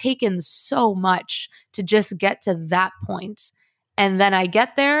it had taken so much to just get to that point. And then I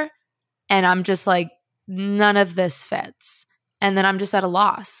get there and I'm just like, none of this fits. And then I'm just at a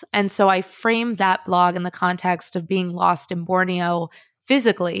loss. And so I framed that blog in the context of being lost in Borneo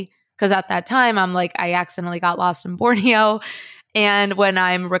physically, because at that time I'm like, I accidentally got lost in Borneo. And when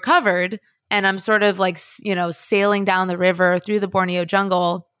I'm recovered and I'm sort of like, sailing down the river through the Borneo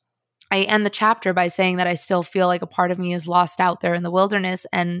jungle, I end the chapter by saying that I still feel like a part of me is lost out there in the wilderness.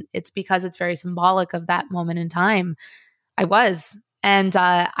 And it's because it's very symbolic of that moment in time. I was. And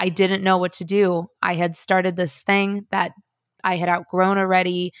I didn't know what to do. I had started this thing that I had outgrown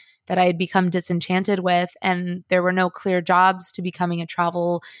already, that I had become disenchanted with, and there were no clear jobs to becoming a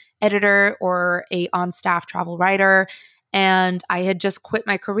travel editor or a on-staff travel writer. And I had just quit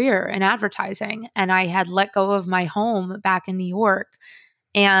my career in advertising, and I had let go of my home back in New York.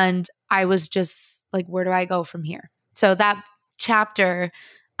 And I was just like, where do I go from here? So that chapter,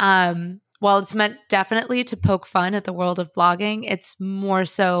 while it's meant definitely to poke fun at the world of blogging, it's more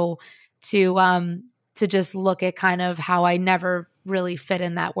so to just look at kind of how I never really fit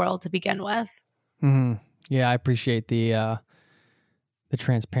in that world to begin with. Mm-hmm. Yeah, I appreciate the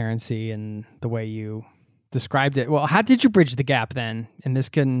transparency and the way you described it. Well, how did you bridge the gap then? And this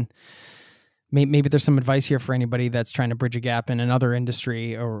can, maybe there's some advice here for anybody that's trying to bridge a gap in another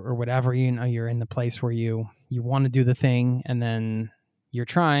industry or whatever. You're in the place where you want to do the thing, and then you're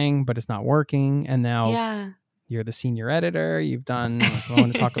trying, but it's not working. And now you're the senior editor. You've done, I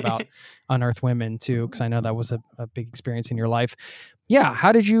want to talk about Unearthed Women too, because I know that was a big experience in your life. Yeah.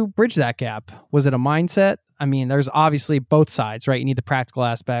 How did you bridge that gap? Was it a mindset? I mean, there's obviously both sides, right? You need the practical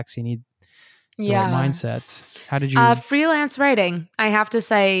aspects. You need the right mindset. How did you? Freelance writing, I have to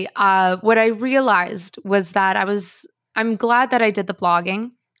say, what I realized was that I'm glad that I did the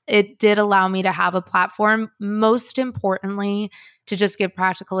blogging. It did allow me to have a platform. Most importantly, to just give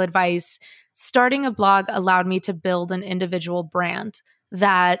practical advice, starting a blog allowed me to build an individual brand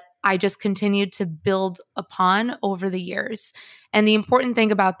that I just continued to build upon over the years. And the important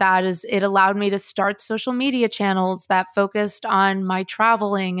thing about that is it allowed me to start social media channels that focused on my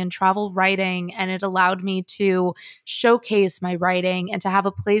traveling and travel writing. And it allowed me to showcase my writing and to have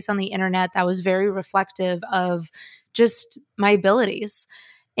a place on the internet that was very reflective of just my abilities.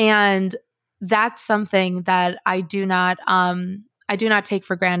 And that's something that I do not take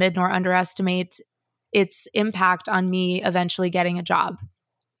for granted nor underestimate its impact on me eventually getting a job.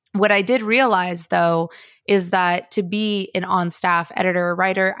 What I did realize, though, is that to be an on-staff editor or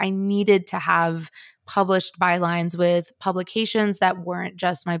writer, I needed to have published bylines with publications that weren't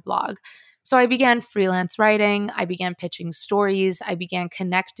just my blog. So I began freelance writing. I began pitching stories. I began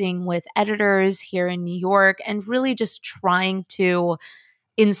connecting with editors here in New York and really just trying to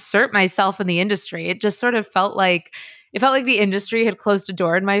insert myself in the industry. It just sort of felt like the industry had closed a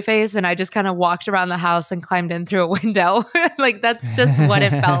door in my face and I just kind of walked around the house and climbed in through a window. Like that's just what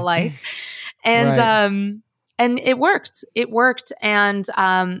it felt like. And Right. and it worked. It worked. And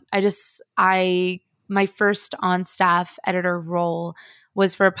my first on staff editor role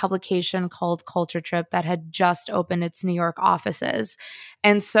was for a publication called Culture Trip that had just opened its New York offices.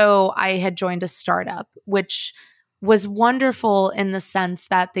 And so I had joined a startup, which was wonderful in the sense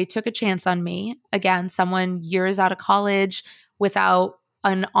that they took a chance on me. Again, someone years out of college without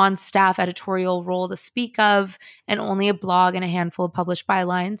an on staff editorial role to speak of and only a blog and a handful of published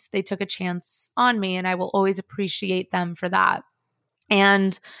bylines. They took a chance on me, and I will always appreciate them for that.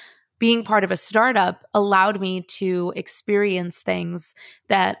 And being part of a startup allowed me to experience things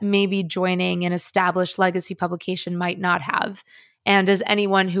that maybe joining an established legacy publication might not have. And as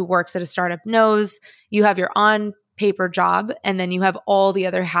anyone who works at a startup knows, you have your on paper job and then you have all the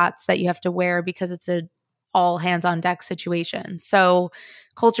other hats that you have to wear because it's a all hands on deck situation. So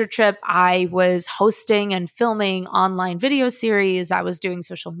Culture Trip, I was hosting and filming online video series. I was doing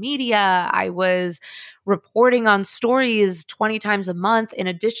social media. I was reporting on stories 20 times a month in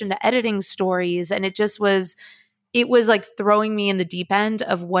addition to editing stories. And it was like throwing me in the deep end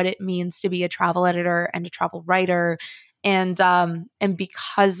of what it means to be a travel editor and a travel writer. And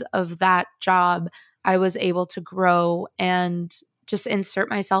because of that job, I was able to grow and just insert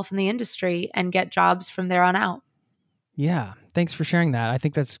myself in the industry and get jobs from there on out. Yeah. Thanks for sharing that. I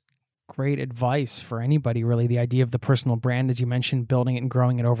think that's great advice for anybody, really. The idea of the personal brand, as you mentioned, building it and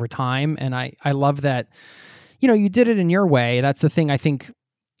growing it over time. And I love that, you did it in your way. That's the thing. I think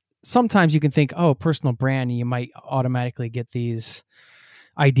sometimes you can think, oh, personal brand, and you might automatically get these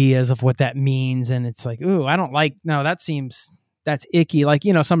ideas of what that means. And it's like, ooh, that's icky. Like,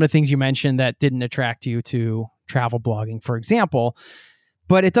 some of the things you mentioned that didn't attract you to travel blogging, for example.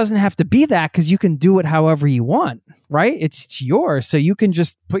 But it doesn't have to be that, because you can do it however you want, right? It's yours. So you can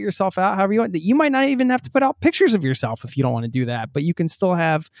just put yourself out however you want. You might not even have to put out pictures of yourself if you don't want to do that, but you can still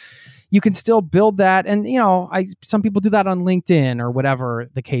build that. And, some people do that on LinkedIn or whatever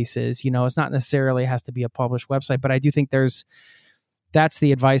the case is. It's not necessarily has to be a published website, but I do think that's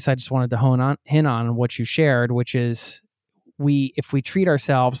the advice I just wanted to hint on what you shared, which is if we treat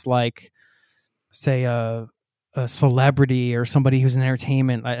ourselves like, say, a celebrity or somebody who's in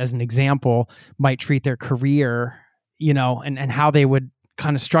entertainment, as an example, might treat their career, and how they would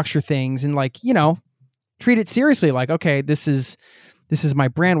kind of structure things and treat it seriously. Like, okay, this is my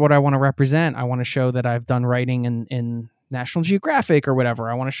brand. What I want to represent. I want to show that I've done writing in National Geographic or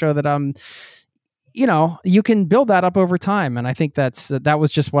whatever. I want to show that I'm, you can build that up over time. And I think that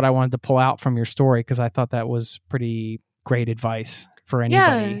was just what I wanted to pull out from your story, because I thought that was pretty great advice for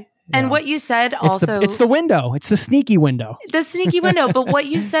anybody. Yeah. And what you said it's the window. It's the sneaky window. The sneaky window. But what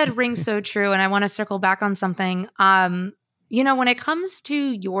you said rings so true. And I want to circle back on something. When it comes to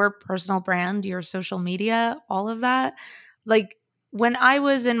your personal brand, your social media, all of that, like when I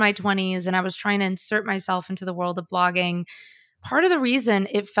was in my 20s and I was trying to insert myself into the world of blogging, part of the reason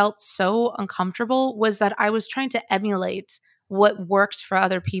it felt so uncomfortable was that I was trying to emulate what worked for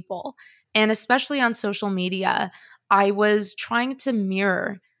other people. And especially on social media, I was trying to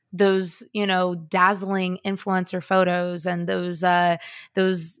mirror those, dazzling influencer photos and those,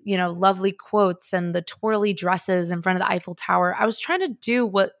 lovely quotes and the twirly dresses in front of the Eiffel Tower. I was trying to do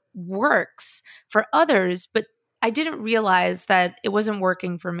what works for others, but I didn't realize that it wasn't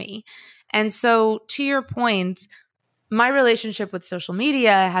working for me. And so to your point, my relationship with social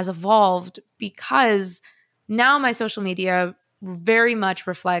media has evolved because now my social media very much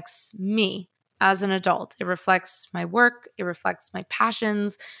reflects me as an adult. It reflects my work. It reflects my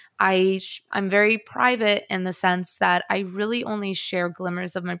passions. I'm very private in the sense that I really only share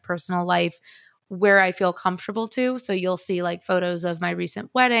glimmers of my personal life where I feel comfortable to. So you'll see like photos of my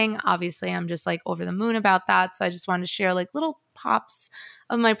recent wedding. Obviously, I'm just like over the moon about that. So I just wanted to share like little pops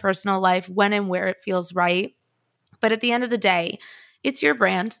of my personal life when and where it feels right. But at the end of the day, it's your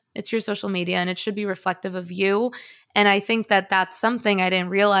brand, it's your social media, and it should be reflective of you. And I think that that's something I didn't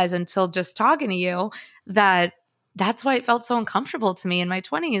realize until just talking to you, that's why it felt so uncomfortable to me in my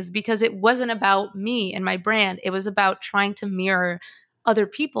 20s, because it wasn't about me and my brand. It was about trying to mirror other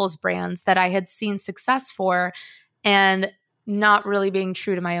people's brands that I had seen success for and not really being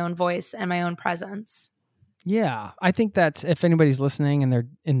true to my own voice and my own presence. Yeah, I think that's, if anybody's listening and they're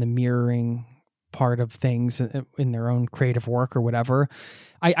in the mirroring part of things in their own creative work or whatever.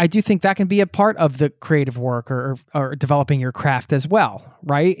 I do think that can be a part of the creative work or developing your craft as well,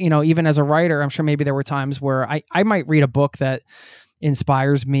 right? Even as a writer, I'm sure maybe there were times where I might read a book that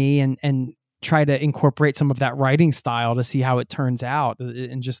inspires me and try to incorporate some of that writing style to see how it turns out,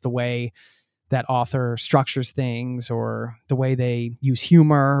 and just the way that author structures things or the way they use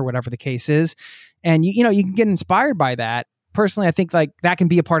humor or whatever the case is. And you can get inspired by that. Personally, I think like that can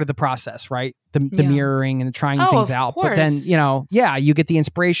be a part of the process, right? The mirroring and trying things out. Course. But then, you get the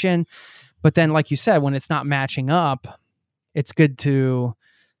inspiration. But then, like you said, when it's not matching up, it's good to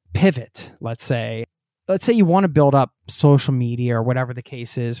pivot, let's say. Let's say you want to build up social media or whatever the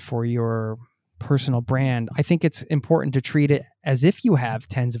case is for your personal brand. I think it's important to treat it as if you have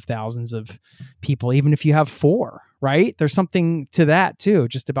tens of thousands of people, even if you have 4, right? There's something to that too,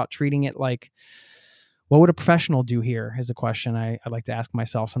 just about treating it like, what would a professional do here is a question I like to ask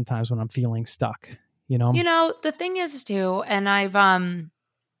myself sometimes when I'm feeling stuck, The thing is too, and I've,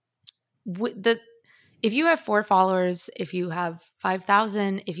 if you have 4 followers, if you have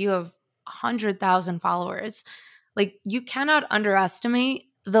 5,000, if you have 100,000 followers, like you cannot underestimate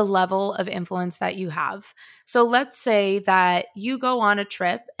the level of influence that you have. So let's say that you go on a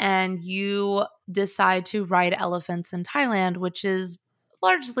trip and you decide to ride elephants in Thailand, which is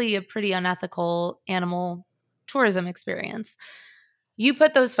largely a pretty unethical animal tourism experience. You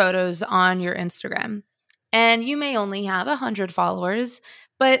put those photos on your Instagram and you may only have 100 followers,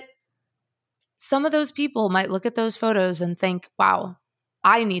 but some of those people might look at those photos and think, wow,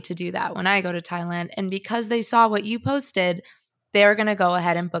 I need to do that when I go to Thailand. And because they saw what you posted, they're going to go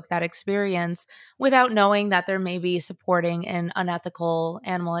ahead and book that experience without knowing that they're maybe supporting an unethical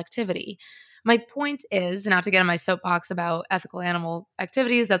animal activity. My point is, not to get on my soapbox about ethical animal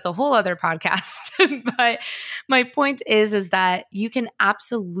activities, that's a whole other podcast. But my point is that you can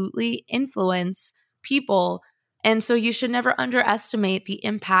absolutely influence people. And so you should never underestimate the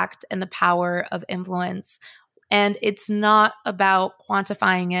impact and the power of influence. And it's not about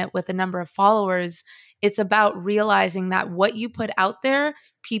quantifying it with a number of followers. It's about realizing that what you put out there,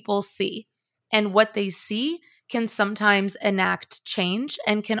 people see. And what they see can sometimes enact change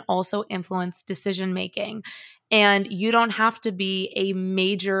and can also influence decision making. And you don't have to be a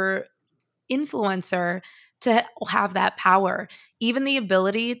major influencer to have that power. Even the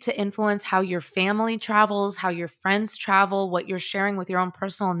ability to influence how your family travels, how your friends travel, what you're sharing with your own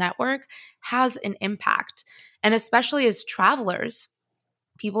personal network has an impact. And especially as travelers,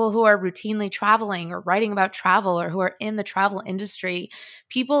 people who are routinely traveling or writing about travel or who are in the travel industry,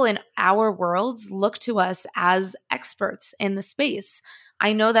 people in our worlds look to us as experts in the space.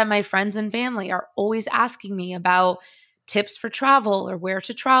 I know that my friends and family are always asking me about tips for travel or where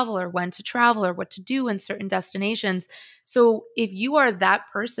to travel or when to travel or what to do in certain destinations. So if you are that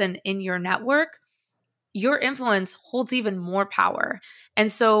person in your network, your influence holds even more power.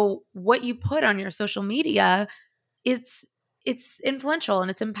 And so what you put on your social media, it's influential and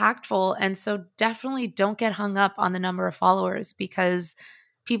it's impactful. And so definitely don't get hung up on the number of followers, because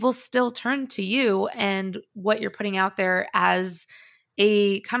people still turn to you and what you're putting out there as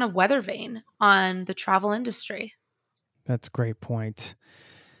a kind of weather vane on the travel industry. That's a great point.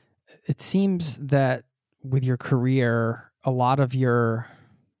 It seems that with your career, a lot of your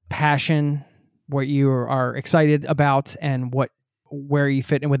passion, what you are excited about, and where you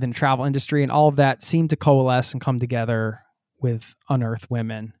fit in within the travel industry, and all of that seem to coalesce and come together with Unearthed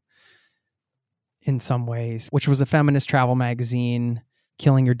Women in some ways, which was a feminist travel magazine.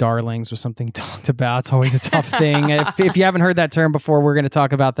 Killing your darlings was something talked about. It's always a tough thing. If you haven't heard that term before, we're going to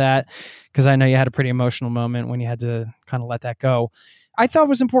talk about that, because I know you had a pretty emotional moment when you had to kind of let that go. I thought it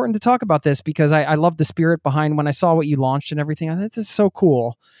was important to talk about this because I love the spirit behind when I saw what you launched and everything. I thought, this is so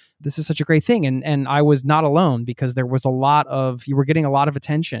cool. This is such a great thing. And I was not alone, because there was you were getting a lot of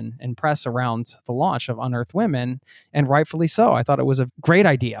attention and press around the launch of Unearthed Women, and rightfully so. I thought it was a great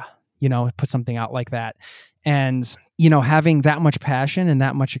idea, put something out like that. And, having that much passion and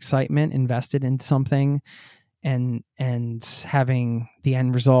that much excitement invested in something and having the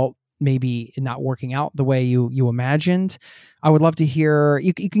end result maybe not working out the way you imagined. I would love to hear,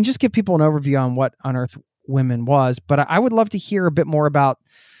 you can just give people an overview on what Unearthed Women was, but I would love to hear a bit more about,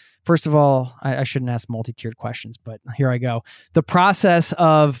 first of all, I shouldn't ask multi-tiered questions, but here I go. The process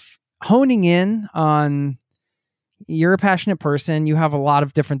of honing in on, you're a passionate person, you have a lot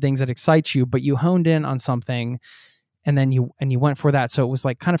of different things that excite you, but you honed in on something and then you went for that. So it was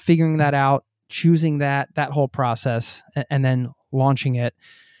like kind of figuring that out, choosing that whole process, and then launching it.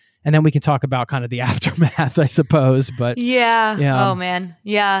 And then we can talk about kind of the aftermath, I suppose. But yeah. Yeah. Oh, man.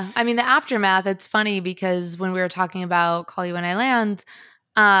 Yeah. I mean, the aftermath, it's funny because when we were talking about Call You When I Land,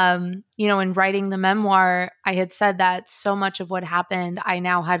 In writing the memoir, I had said that so much of what happened, I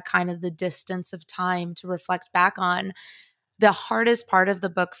now had kind of the distance of time to reflect back on. The hardest part of the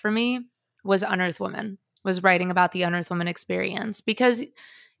book for me was Unearthed Woman, was writing about the Unearthed Woman experience. Because,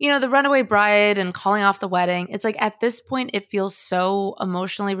 the runaway bride and calling off the wedding, it's like at this point, it feels so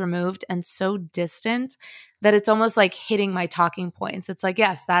emotionally removed and so distant that it's almost like hitting my talking points. It's like,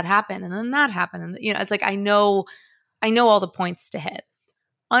 yes, that happened. And then that happened. And, it's like, I know all the points to hit.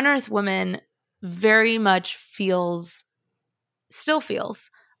 Unearthed Woman very much still feels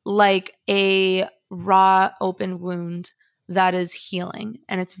like a raw, open wound that is healing,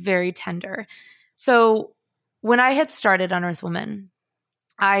 and it's very tender. So when I had started Unearthed Woman,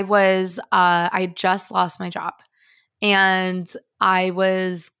 I had just lost my job, and I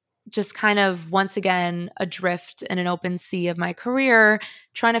was just kind of once again adrift in an open sea of my career,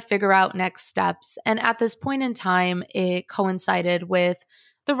 trying to figure out next steps. And at this point in time, it coincided with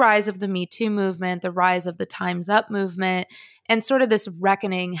the rise of the Me Too movement, the rise of the Time's Up movement, and sort of this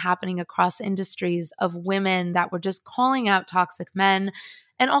reckoning happening across industries of women that were just calling out toxic men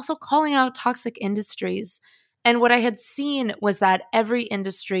and also calling out toxic industries. And what I had seen was that every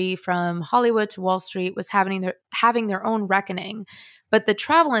industry from Hollywood to Wall Street was having their own reckoning, but the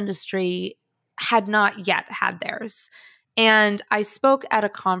travel industry had not yet had theirs. And I spoke at a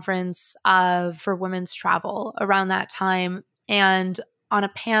conference for women's travel around that time, and on a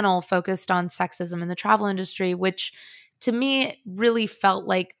panel focused on sexism in the travel industry, which to me really felt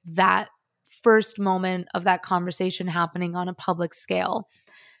like that first moment of that conversation happening on a public scale.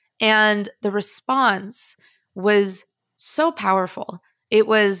 And the response was so powerful. It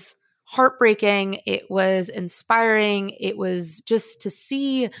was heartbreaking. It was inspiring. It was just to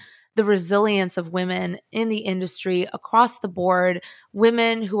see the resilience of women in the industry across the board,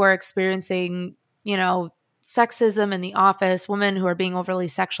 women who are experiencing, sexism in the office, women who are being overly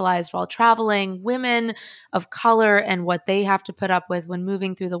sexualized while traveling, women of color and what they have to put up with when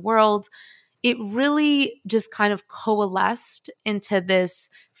moving through the world. It really just kind of coalesced into this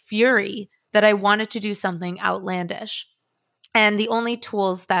fury that I wanted to do something outlandish. And the only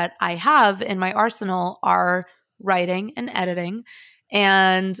tools that I have in my arsenal are writing and editing.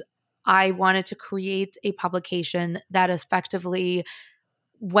 And I wanted to create a publication that effectively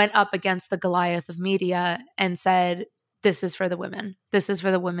went up against the Goliath of media and said, this is for the women. This is for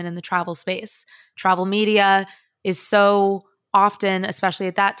the women in the travel space. Travel media is so often, especially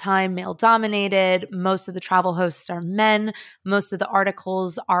at that time, male dominated. Most of the travel hosts are men. Most of the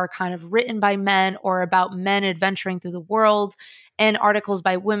articles are kind of written by men or about men adventuring through the world. And articles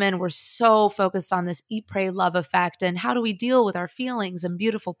by women were so focused on this eat, pray, love effect and how do we deal with our feelings in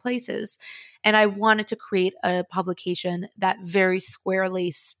beautiful places. And I wanted to create a publication that very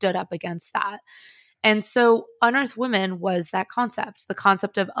squarely stood up against that. And so Unearthed Women was that concept, the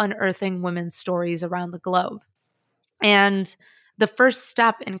concept of unearthing women's stories around the globe. And the first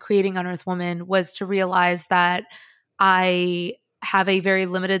step in creating Unearthed Woman was to realize that I have a very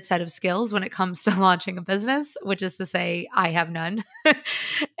limited set of skills when it comes to launching a business, which is to say I have none.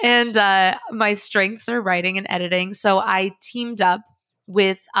 And my strengths are writing and editing. So I teamed up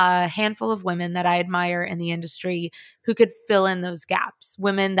with a handful of women that I admire in the industry who could fill in those gaps.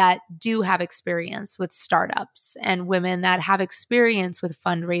 Women that do have experience with startups and women that have experience with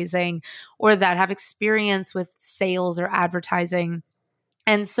fundraising or that have experience with sales or advertising.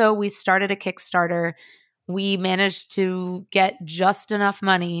 And so we started a Kickstarter. We managed to get just enough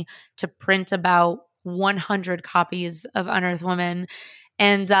money to print about 100 copies of Unearthed Woman.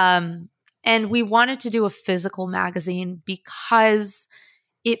 And we wanted to do a physical magazine because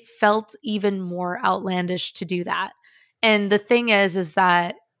it felt even more outlandish to do that. And the thing is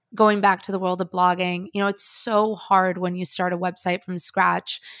that going back to the world of blogging, it's so hard when you start a website from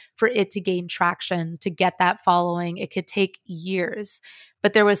scratch for it to gain traction, to get that following. It could take years.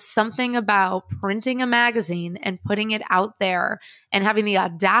 But there was something about printing a magazine and putting it out there and having the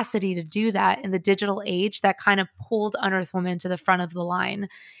audacity to do that in the digital age that kind of pulled Unearthed Woman to the front of the line.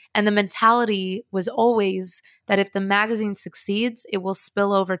 And the mentality was always that if the magazine succeeds, it will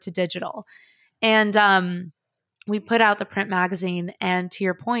spill over to digital. And we put out the print magazine, and to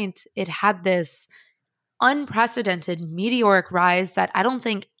your point, it had this unprecedented meteoric rise that I don't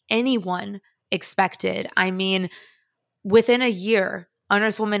think anyone expected. I mean, within a year,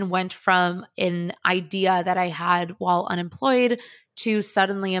 Unearthed Woman went from an idea that I had while unemployed to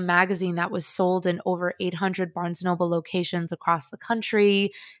suddenly a magazine that was sold in over 800 Barnes & Noble locations across the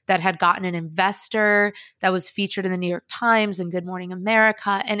country, that had gotten an investor, that was featured in the New York Times and Good Morning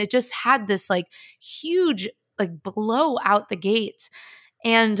America. And it just had this huge blow out the gate.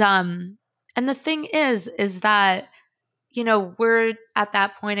 And the thing is that we're at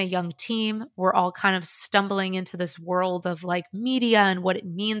that point a young team. We're all kind of stumbling into this world of like media and what it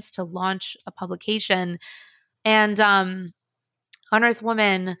means to launch a publication. And Unearthed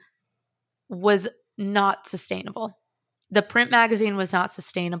Woman was not sustainable. The print magazine was not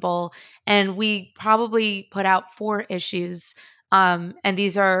sustainable. And we probably put out 4 issues. And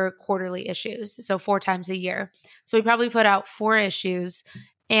these are quarterly issues, so 4 times a year. So we probably put out 4 issues.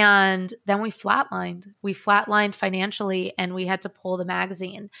 And then we flatlined. We flatlined financially, and we had to pull the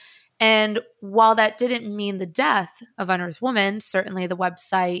magazine. And while that didn't mean the death of Unearthed Woman, certainly the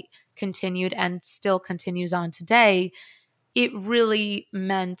website continued and still continues on today, it really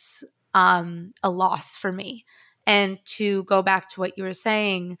meant a loss for me. And to go back to what you were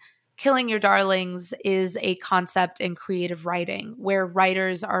saying, killing your darlings is a concept in creative writing where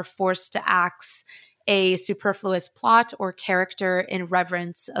writers are forced to axe a superfluous plot or character in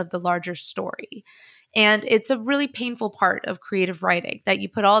reverence of the larger story. And it's a really painful part of creative writing that you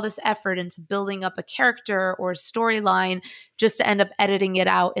put all this effort into building up a character or a storyline just to end up editing it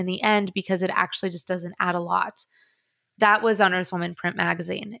out in the end because it actually just doesn't add a lot. That was Unearthed Woman print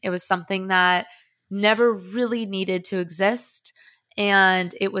magazine. It was something that never really needed to exist.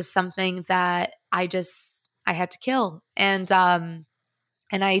 And it was something that I had to kill. And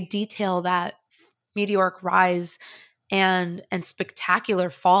I detail that meteoric rise and spectacular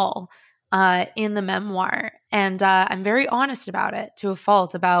fall in the memoir. And I'm very honest about it to a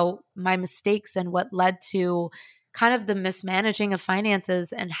fault about my mistakes and what led to kind of the mismanaging of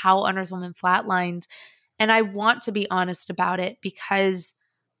finances and how Unearthed Woman flatlined. And I want to be honest about it because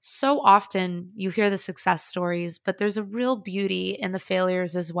so often you hear the success stories, but there's a real beauty in the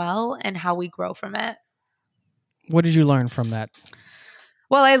failures as well and how we grow from it. What did you learn from that?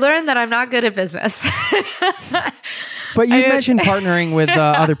 Well, I learned that I'm not good at business. But you mentioned partnering with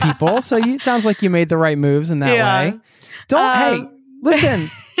other people, so it sounds like you made the right moves in that way. Hey, listen.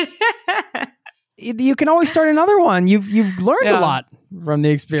 You can always start another one. You've learned a lot from the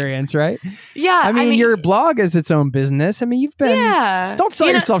experience, right? Yeah. I mean, your blog is its own business. I mean, you've been... Yeah. Don't sell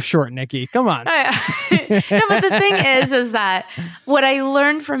yourself short, Nikki. Come on. No, but the thing is that what I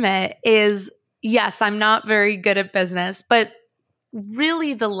learned from it is, yes, I'm not very good at business, but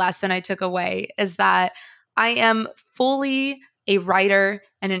really the lesson I took away is that I am fully a writer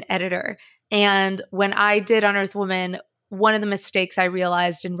and an editor. And when I did Unearthed Woman, one of the mistakes I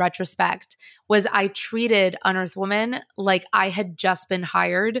realized in retrospect was I treated Unearthed Woman like I had just been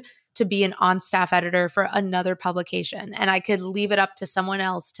hired to be an on-staff editor for another publication. And I could leave it up to someone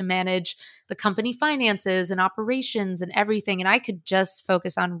else to manage the company finances and operations and everything. And I could just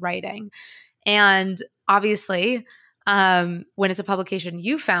focus on writing. And obviously, when it's a publication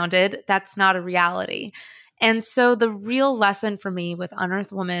you founded, that's not a reality. And so the real lesson for me with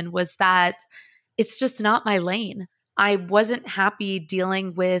Unearthed Woman was that it's just not my lane. I wasn't happy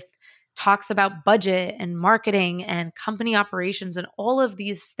dealing with talks about budget and marketing and company operations and all of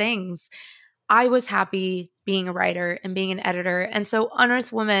these things. I was happy being a writer and being an editor. And so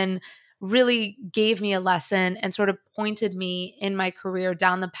Unearthed Woman really gave me a lesson and sort of pointed me in my career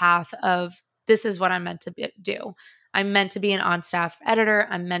down the path of this is what I'm meant to do. I'm meant to be an on-staff editor.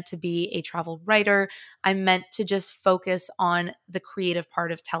 I'm meant to be a travel writer. I'm meant to just focus on the creative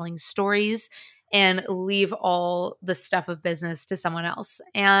part of telling stories and leave all the stuff of business to someone else.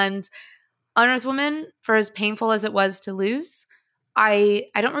 And Unearthed Woman, for as painful as it was to lose, I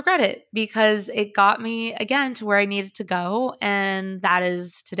don't regret it because it got me again to where I needed to go. And that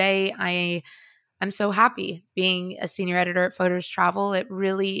is today. I'm so happy being a senior editor at Photos Travel. It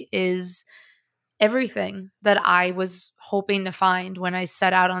really is everything that I was hoping to find when I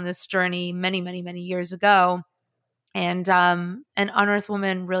set out on this journey many, many, many years ago. And Unearthed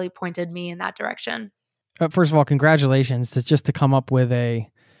Woman really pointed me in that direction. First of all, congratulations to come up with a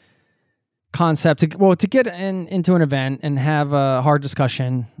concept to get into an event and have a hard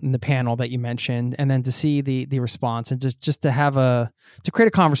discussion in the panel that you mentioned, and then to see the response and just to have to create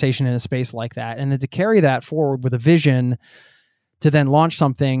a conversation in a space like that, and then to carry that forward with a vision to then launch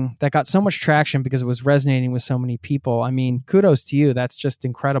something that got so much traction because it was resonating with so many people. I mean, kudos to you. That's just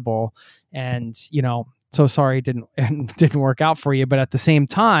incredible. And, so sorry it didn't work out for you, but at the same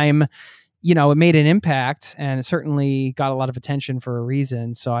time, it made an impact and it certainly got a lot of attention for a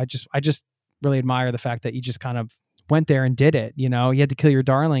reason. So I just really admire the fact that you just kind of went there and did it. You had to kill your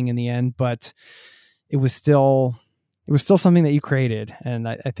darling in the end, but it was still something that you created. And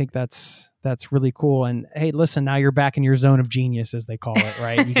I think that's really cool. And hey, listen, now you're back in your zone of genius, as they call it,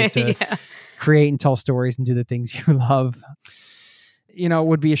 right? You get to create and tell stories and do the things you love. It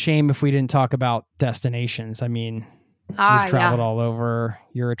would be a shame if we didn't talk about destinations. I mean, You've traveled Yeah. all over.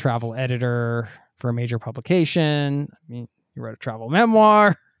 You're a travel editor for a major publication. I mean, you wrote a travel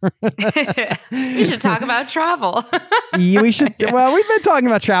memoir. We should talk about travel. Yeah, we should. Yeah. Well, we've been talking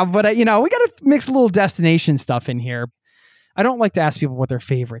about travel, but we got to mix a little destination stuff in here. I don't like to ask people what their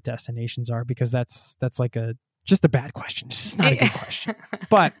favorite destinations are because that's like just a bad question. It's just not a good question.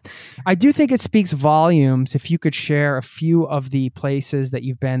 But I do think it speaks volumes if you could share a few of the places that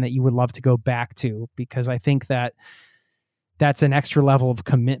you've been that you would love to go back to, because I think that that's an extra level of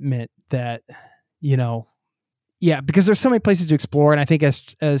commitment that, because there's so many places to explore. And I think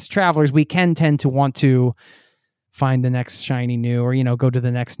as travelers, we can tend to want to find the next shiny new or, go to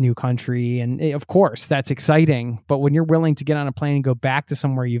the next new country. And of course, that's exciting. But when you're willing to get on a plane and go back to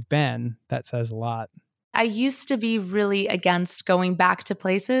somewhere you've been, that says a lot. I used to be really against going back to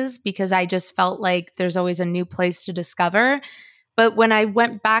places because I just felt like there's always a new place to discover. But when I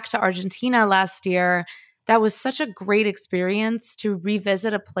went back to Argentina last year, that was such a great experience to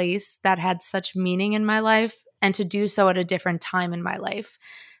revisit a place that had such meaning in my life and to do so at a different time in my life.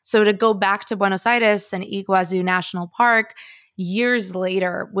 So to go back to Buenos Aires and Iguazu National Park years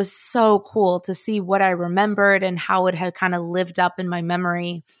later was so cool to see what I remembered and how it had kind of lived up in my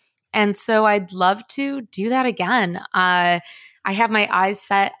memory. And so I'd love to do that again. I have my eyes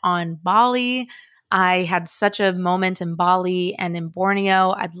set on Bali. I had such a moment in Bali and in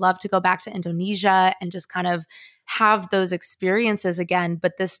Borneo. I'd love to go back to Indonesia and just kind of have those experiences again,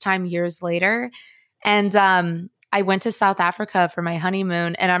 but this time years later. And I went to South Africa for my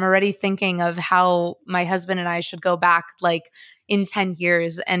honeymoon, and I'm already thinking of how my husband and I should go back like in 10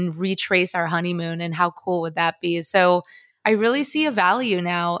 years and retrace our honeymoon, and how cool would that be? So I really see a value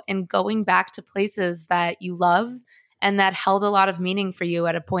now in going back to places that you love and that held a lot of meaning for you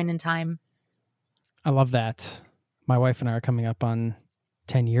at a point in time. I love that. My wife and I are coming up on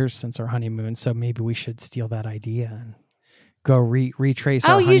 10 years since our honeymoon, so maybe we should steal that idea and go retrace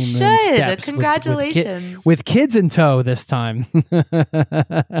our honeymoon steps. Oh, you should. Congratulations. With kids in tow this time.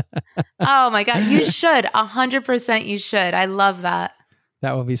 Oh my God. You should. 100% you should. I love that.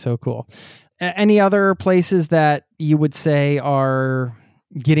 That would be so cool. Any other places that you would say are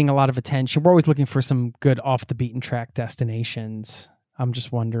getting a lot of attention? We're always looking for some good off the beaten track destinations. I'm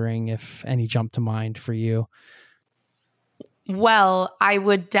just wondering if any jump to mind for you. Well, I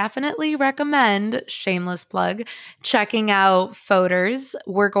would definitely recommend, shameless plug, checking out Photos.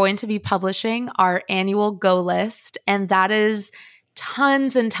 We're going to be publishing our annual Go list, and that is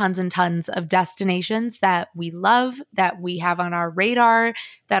tons and tons and tons of destinations that we love, that we have on our radar,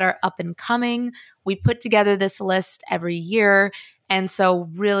 that are up and coming. We put together this list every year. And so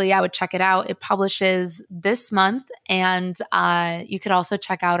really, I would check it out. It publishes this month. And you could also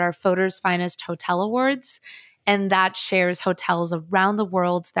check out our Photos Finest Hotel Awards. And that shares hotels around the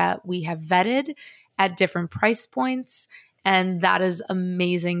world that we have vetted at different price points. And that is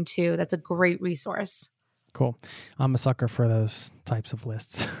amazing too. That's a great resource. Cool. I'm a sucker for those types of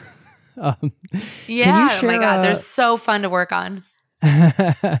lists. Oh my God, they're so fun to work on.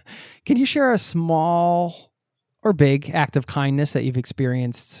 Can you share a small or big act of kindness that you've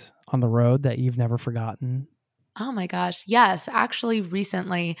experienced on the road that you've never forgotten? Oh my gosh. Yes. Actually,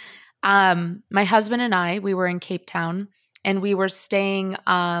 recently, my husband and I, we were in Cape Town, and we were staying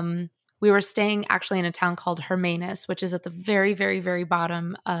actually in a town called Hermanus, which is at the very, very, very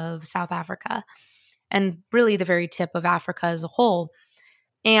bottom of South Africa, and really the very tip of Africa as a whole.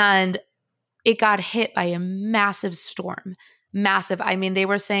 And it got hit by a massive storm. Massive. I mean, they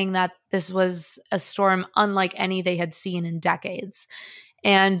were saying that this was a storm unlike any they had seen in decades.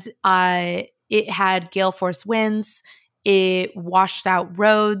 And it had gale force winds. It washed out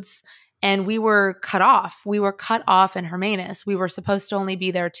roads, and we were cut off. We were cut off in Hermanus. We were supposed to only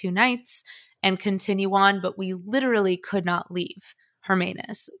be there 2 nights and continue on, but we literally could not leave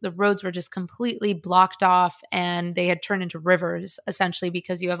Hermanus. The roads were just completely blocked off, and they had turned into rivers, essentially,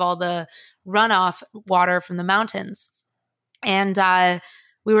 because you have all the runoff water from the mountains. And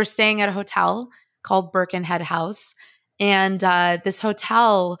we were staying at a hotel called Birkenhead House. And this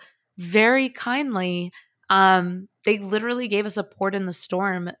hotel, very kindly, they literally gave us a port in the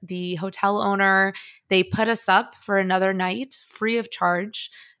storm. The hotel owner, they put us up for another night free of charge.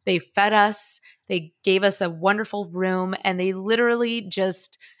 They fed us, they gave us a wonderful room, and they literally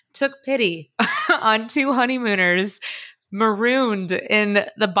just took pity on 2 honeymooners marooned in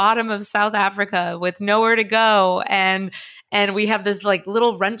the bottom of South Africa with nowhere to go. And we have this like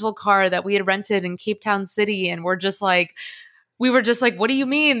little rental car that we had rented in Cape Town City, and we were just like, what do you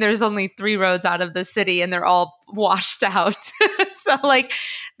mean there's only 3 roads out of the city and they're all washed out? So like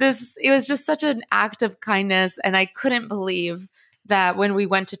it was just such an act of kindness. And I couldn't believe that when we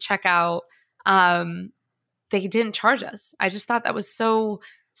went to check out, they didn't charge us. I just thought that was so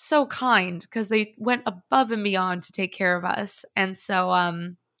kind because they went above and beyond to take care of us. And so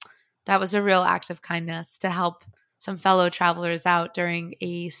that was a real act of kindness to help some fellow travelers out during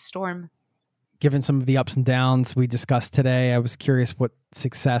a storm. Given some of the ups and downs we discussed today, I was curious what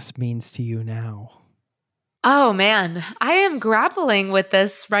success means to you now. Oh man, I am grappling with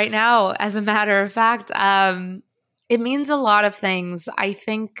this right now. As a matter of fact, it means a lot of things. I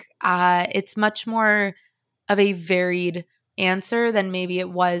think it's much more of a varied answer than maybe it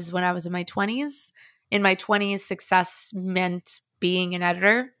was when I was in my 20s. In my 20s, success meant being an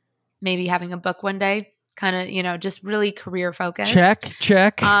editor, maybe having a book one day, kind of, just really career focused. Check.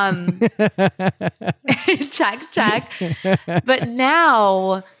 Check. But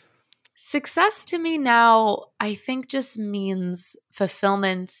now, success to me now, I think just means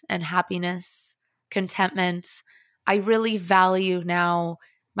fulfillment and happiness, contentment. I really value now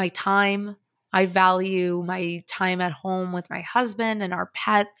my time. I value my time at home with my husband and our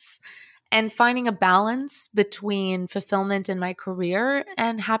pets, and finding a balance between fulfillment in my career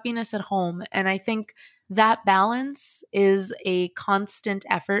and happiness at home. And I think that balance is a constant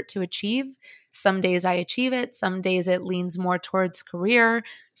effort to achieve. Some days I achieve it. Some days it leans more towards career.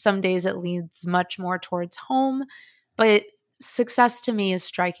 Some days it leans much more towards home. But success to me is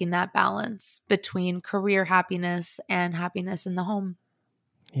striking that balance between career happiness and happiness in the home.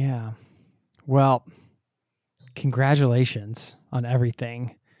 Yeah. Well, congratulations on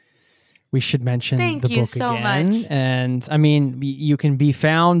everything. We should mention Thank the you book so again. much. And I mean, you can be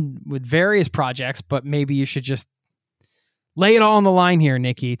found with various projects, but maybe you should just lay it all on the line here,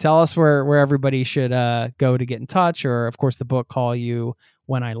 Nikki. Tell us where everybody should go to get in touch, or of course the book, Call You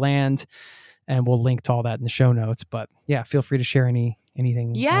When I Land, and we'll link to all that in the show notes. But yeah, feel free to share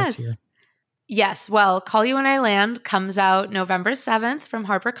anything else here. Yes. Well, Call You When I Land comes out November 7th from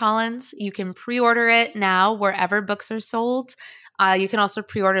HarperCollins. You can pre-order it now wherever books are sold. You can also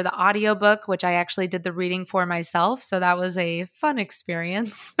pre-order the audiobook, which I actually did the reading for myself. So that was a fun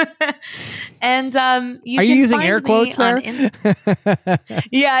experience. And are you using air quotes there?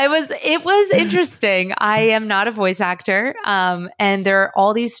 Yeah, it was interesting. I am not a voice actor. And there are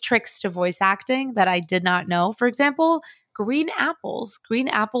all these tricks to voice acting that I did not know. For example, green apples. Green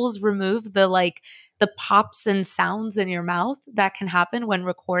apples remove the pops and sounds in your mouth that can happen when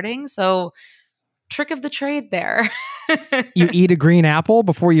recording. So trick of the trade there. You eat a green apple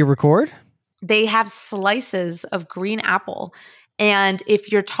before you record? They have slices of green apple. And if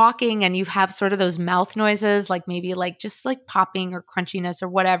you're talking and you have sort of those mouth noises, like maybe just popping or crunchiness or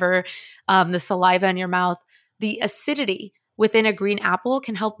whatever, the saliva in your mouth, the acidity within a green apple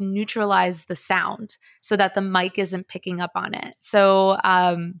can help neutralize the sound so that the mic isn't picking up on it. So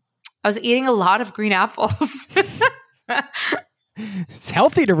I was eating a lot of green apples. It's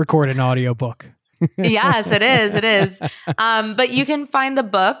healthy to record an audiobook. Yes, it is. It is. But you can find the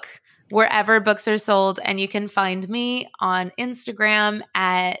book wherever books are sold, and you can find me on Instagram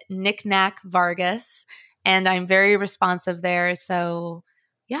at @Vargas, and I'm very responsive there. So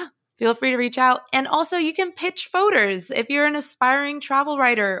yeah, feel free to reach out. And also you can pitch photos if you're an aspiring travel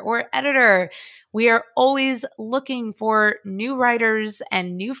writer or editor. We are always looking for new writers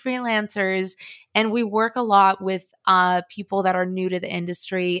and new freelancers. And we work a lot with people that are new to the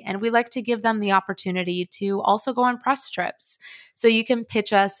industry. And we like to give them the opportunity to also go on press trips. So you can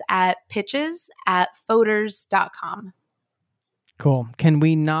pitch us at pitches@photers.com. Cool. Can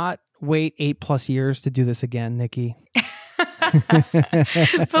we not wait 8+ years to do this again, Nikki?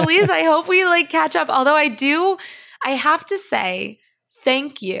 Please, I hope we catch up. Although I have to say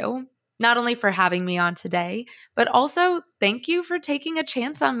thank you, not only for having me on today, but also thank you for taking a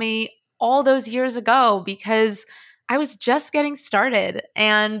chance on me all those years ago, because I was just getting started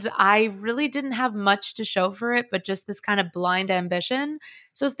and I really didn't have much to show for it, but just this kind of blind ambition.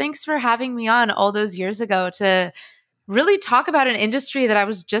 So thanks for having me on all those years ago to really talk about an industry that I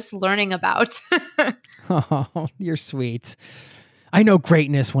was just learning about. Oh, you're sweet. I know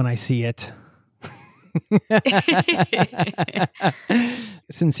greatness when I see it.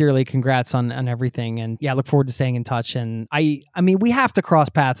 Sincerely, congrats on everything. And yeah, I look forward to staying in touch. And I mean, we have to cross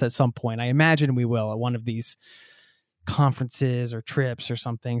paths at some point. I imagine we will at one of these conferences or trips or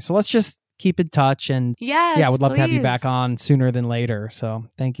something. So let's just keep in touch. And yes, yeah, I would love please. to have you back on sooner than later. So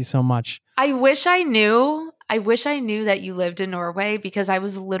thank you so much. I wish I knew that you lived in Norway, because I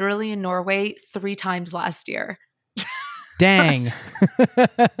was literally in Norway 3 times last year. Dang.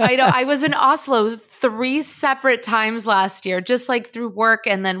 I know. I was in Oslo 3 separate times last year, just through work.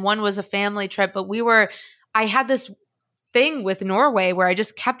 And then one was a family trip. But I had this thing with Norway where I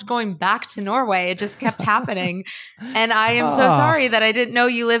just kept going back to Norway. It just kept happening. And I am so sorry that I didn't know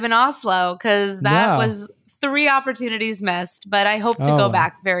you live in Oslo, because that was 3 opportunities missed, but I hope to go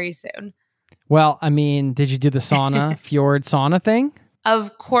back very soon. Well, I mean, did you do the fjord sauna thing?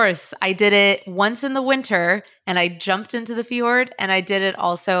 Of course. I did it once in the winter and I jumped into the fjord, and I did it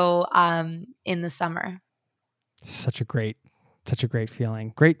also in the summer. Such a great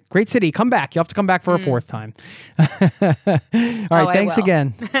feeling. Great city. Come back. You'll have to come back for a 4th time. All right. Thanks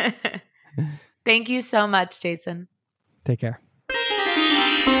again. Thank you so much, Jason. Take care.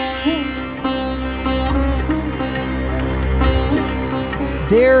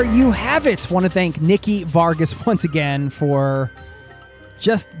 There you have it. Want to thank Nikki Vargas once again for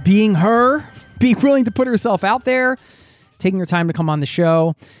just being her, being willing to put herself out there, taking her time to come on the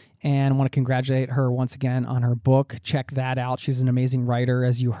show. And I want to congratulate her once again on her book. Check that out. She's an amazing writer,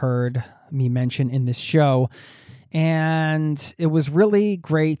 as you heard me mention in this show. And it was really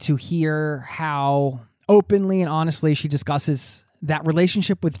great to hear how openly and honestly she discusses that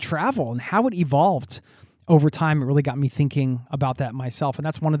relationship with travel and how it evolved over time. It really got me thinking about that myself. And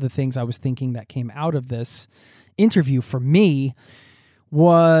that's one of the things I was thinking that came out of this interview for me,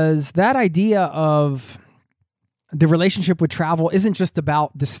 was that idea of the relationship with travel isn't just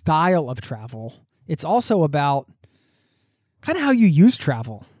about the style of travel. It's also about kind of how you use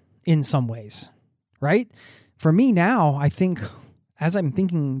travel in some ways, right? For me now, I think, as I'm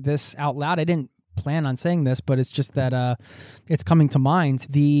thinking this out loud, I didn't plan on saying this, but it's just that it's coming to mind.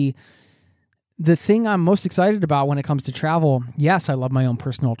 The thing I'm most excited about when it comes to travel, yes, I love my own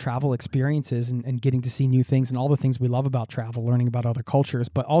personal travel experiences and getting to see new things and all the things we love about travel, learning about other cultures,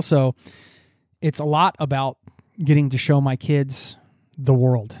 but also it's a lot about getting to show my kids the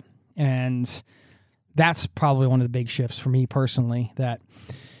world. And that's probably one of the big shifts for me personally that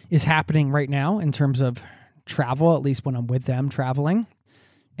is happening right now in terms of travel, at least when I'm with them traveling.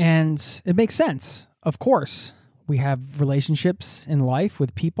 And it makes sense. Of course, we have relationships in life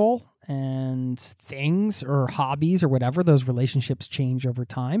with people and things or hobbies or whatever. Those relationships change over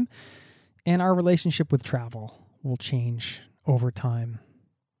time. And our relationship with travel will change over time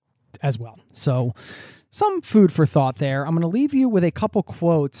as well. So some food for thought there. I'm going to leave you with a couple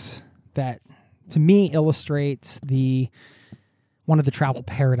quotes that to me illustrates one of the travel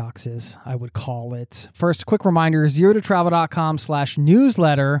paradoxes, I would call it. First, quick reminder,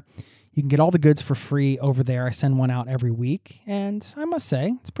 zerototravel.com/newsletter. You can get all the goods for free over there. I send one out every week. And I must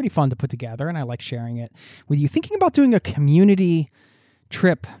say, it's pretty fun to put together, and I like sharing it with you. Thinking about doing a community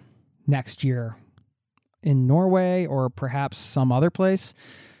trip next year in Norway or perhaps some other place.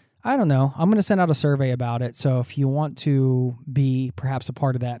 I don't know. I'm going to send out a survey about it. So if you want to be perhaps a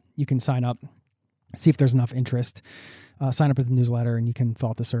part of that, you can sign up, see if there's enough interest. Sign up for the newsletter and you can fill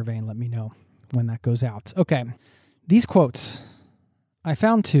out the survey and let me know when that goes out. Okay. These quotes, I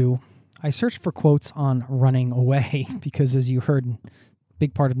found 2. I searched for quotes on running away because, as you heard, a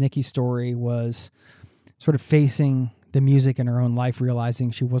big part of Nikki's story was sort of facing the music in her own life, realizing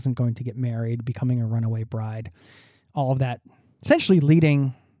she wasn't going to get married, becoming a runaway bride, all of that essentially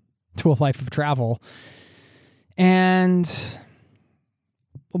leading to a life of travel. And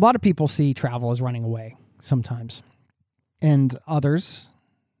a lot of people see travel as running away sometimes, and others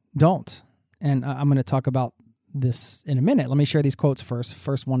don't. And I'm going to talk about this in a minute. Let me share these quotes first.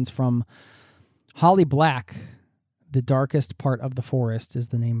 First one's from Holly Black. The Darkest Part of the Forest is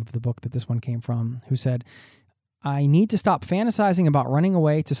the name of the book that this one came from, who said, "I need to stop fantasizing about running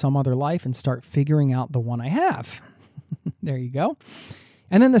away to some other life and start figuring out the one I have." There you go.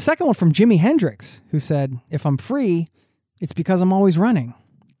 And then the second one from Jimi Hendrix, who said, "If I'm free, it's because I'm always running."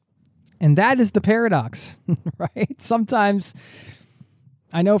 And that is the paradox, right? Sometimes,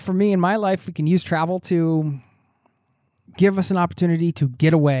 I know for me in my life, we can use travel to give us an opportunity to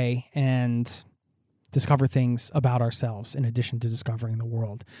get away and discover things about ourselves in addition to discovering the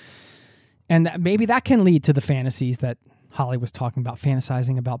world. And maybe that can lead to the fantasies that Holly was talking about,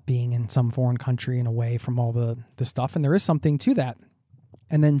 fantasizing about being in some foreign country and away from all the stuff. And there is something to that.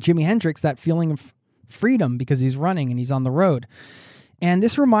 And then Jimi Hendrix, that feeling of freedom because he's running and he's on the road. And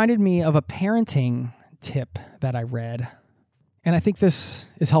this reminded me of a parenting tip that I read. And I think this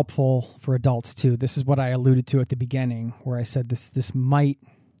is helpful for adults too. This is what I alluded to at the beginning, where I said this might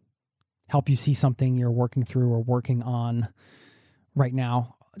help you see something you're working through or working on right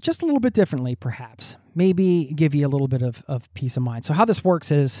now just a little bit differently, perhaps. Maybe give you a little bit of peace of mind. So how this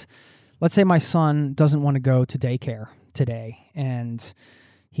works is, let's say my son doesn't want to go to daycare today, and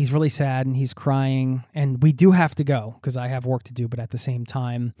he's really sad and he's crying, and we do have to go because I have work to do, but at the same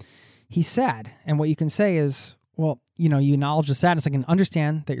time, he's sad. And what you can say is, well, you acknowledge the sadness. I can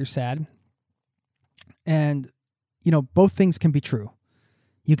understand that you're sad. And, both things can be true.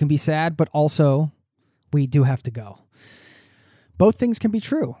 You can be sad, but also we do have to go. Both things can be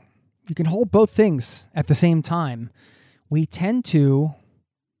true. you can hold both things at the same time. We tend to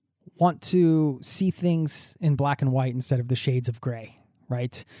want to see things in black and white instead of the shades of gray,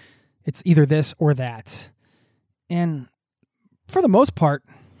 right? It's either this or that. And for the most part,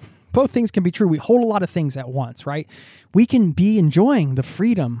 both things can be true. We hold a lot of things at once, right? We can be enjoying the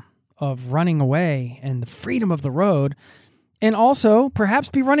freedom of running away and the freedom of the road, and also perhaps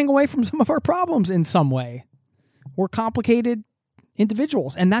be running away from some of our problems in some way. We're complicated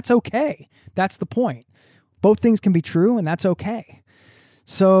individuals, and that's okay. That's the point. Both things can be true, and that's okay.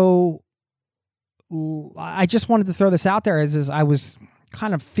 So I just wanted to throw this out there as I was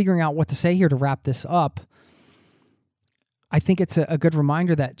kind of figuring out what to say here to wrap this up. I think it's a good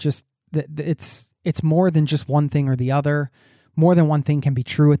reminder that it's more than just one thing or the other. More than one thing can be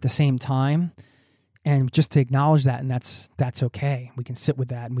true at the same time. And just to acknowledge that, and that's okay. We can sit with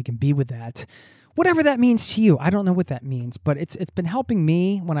that and we can be with that. Whatever that means to you, I don't know what that means, but it's been helping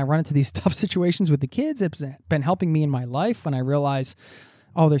me when I run into these tough situations with the kids. It's been helping me in my life when I realize,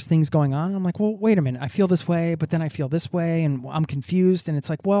 oh, there's things going on. And I'm like, well, wait a minute. I feel this way, but then I feel this way, and I'm confused. And it's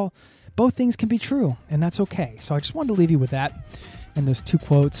like, well, both things can be true, and that's okay. So I just wanted to leave you with that and those two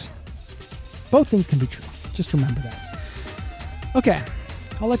quotes. Both things can be true. Just remember that. Okay.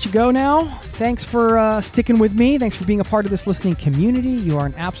 I'll let you go now. Thanks for sticking with me. Thanks for being a part of this listening community. You are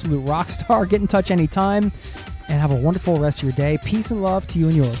an absolute rock star. Get in touch anytime and have a wonderful rest of your day. Peace and love to you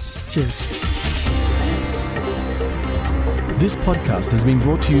and yours. Cheers. This podcast has been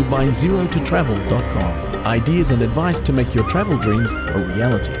brought to you by ZeroToTravel.com. Ideas and advice to make your travel dreams a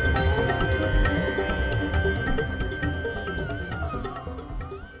reality.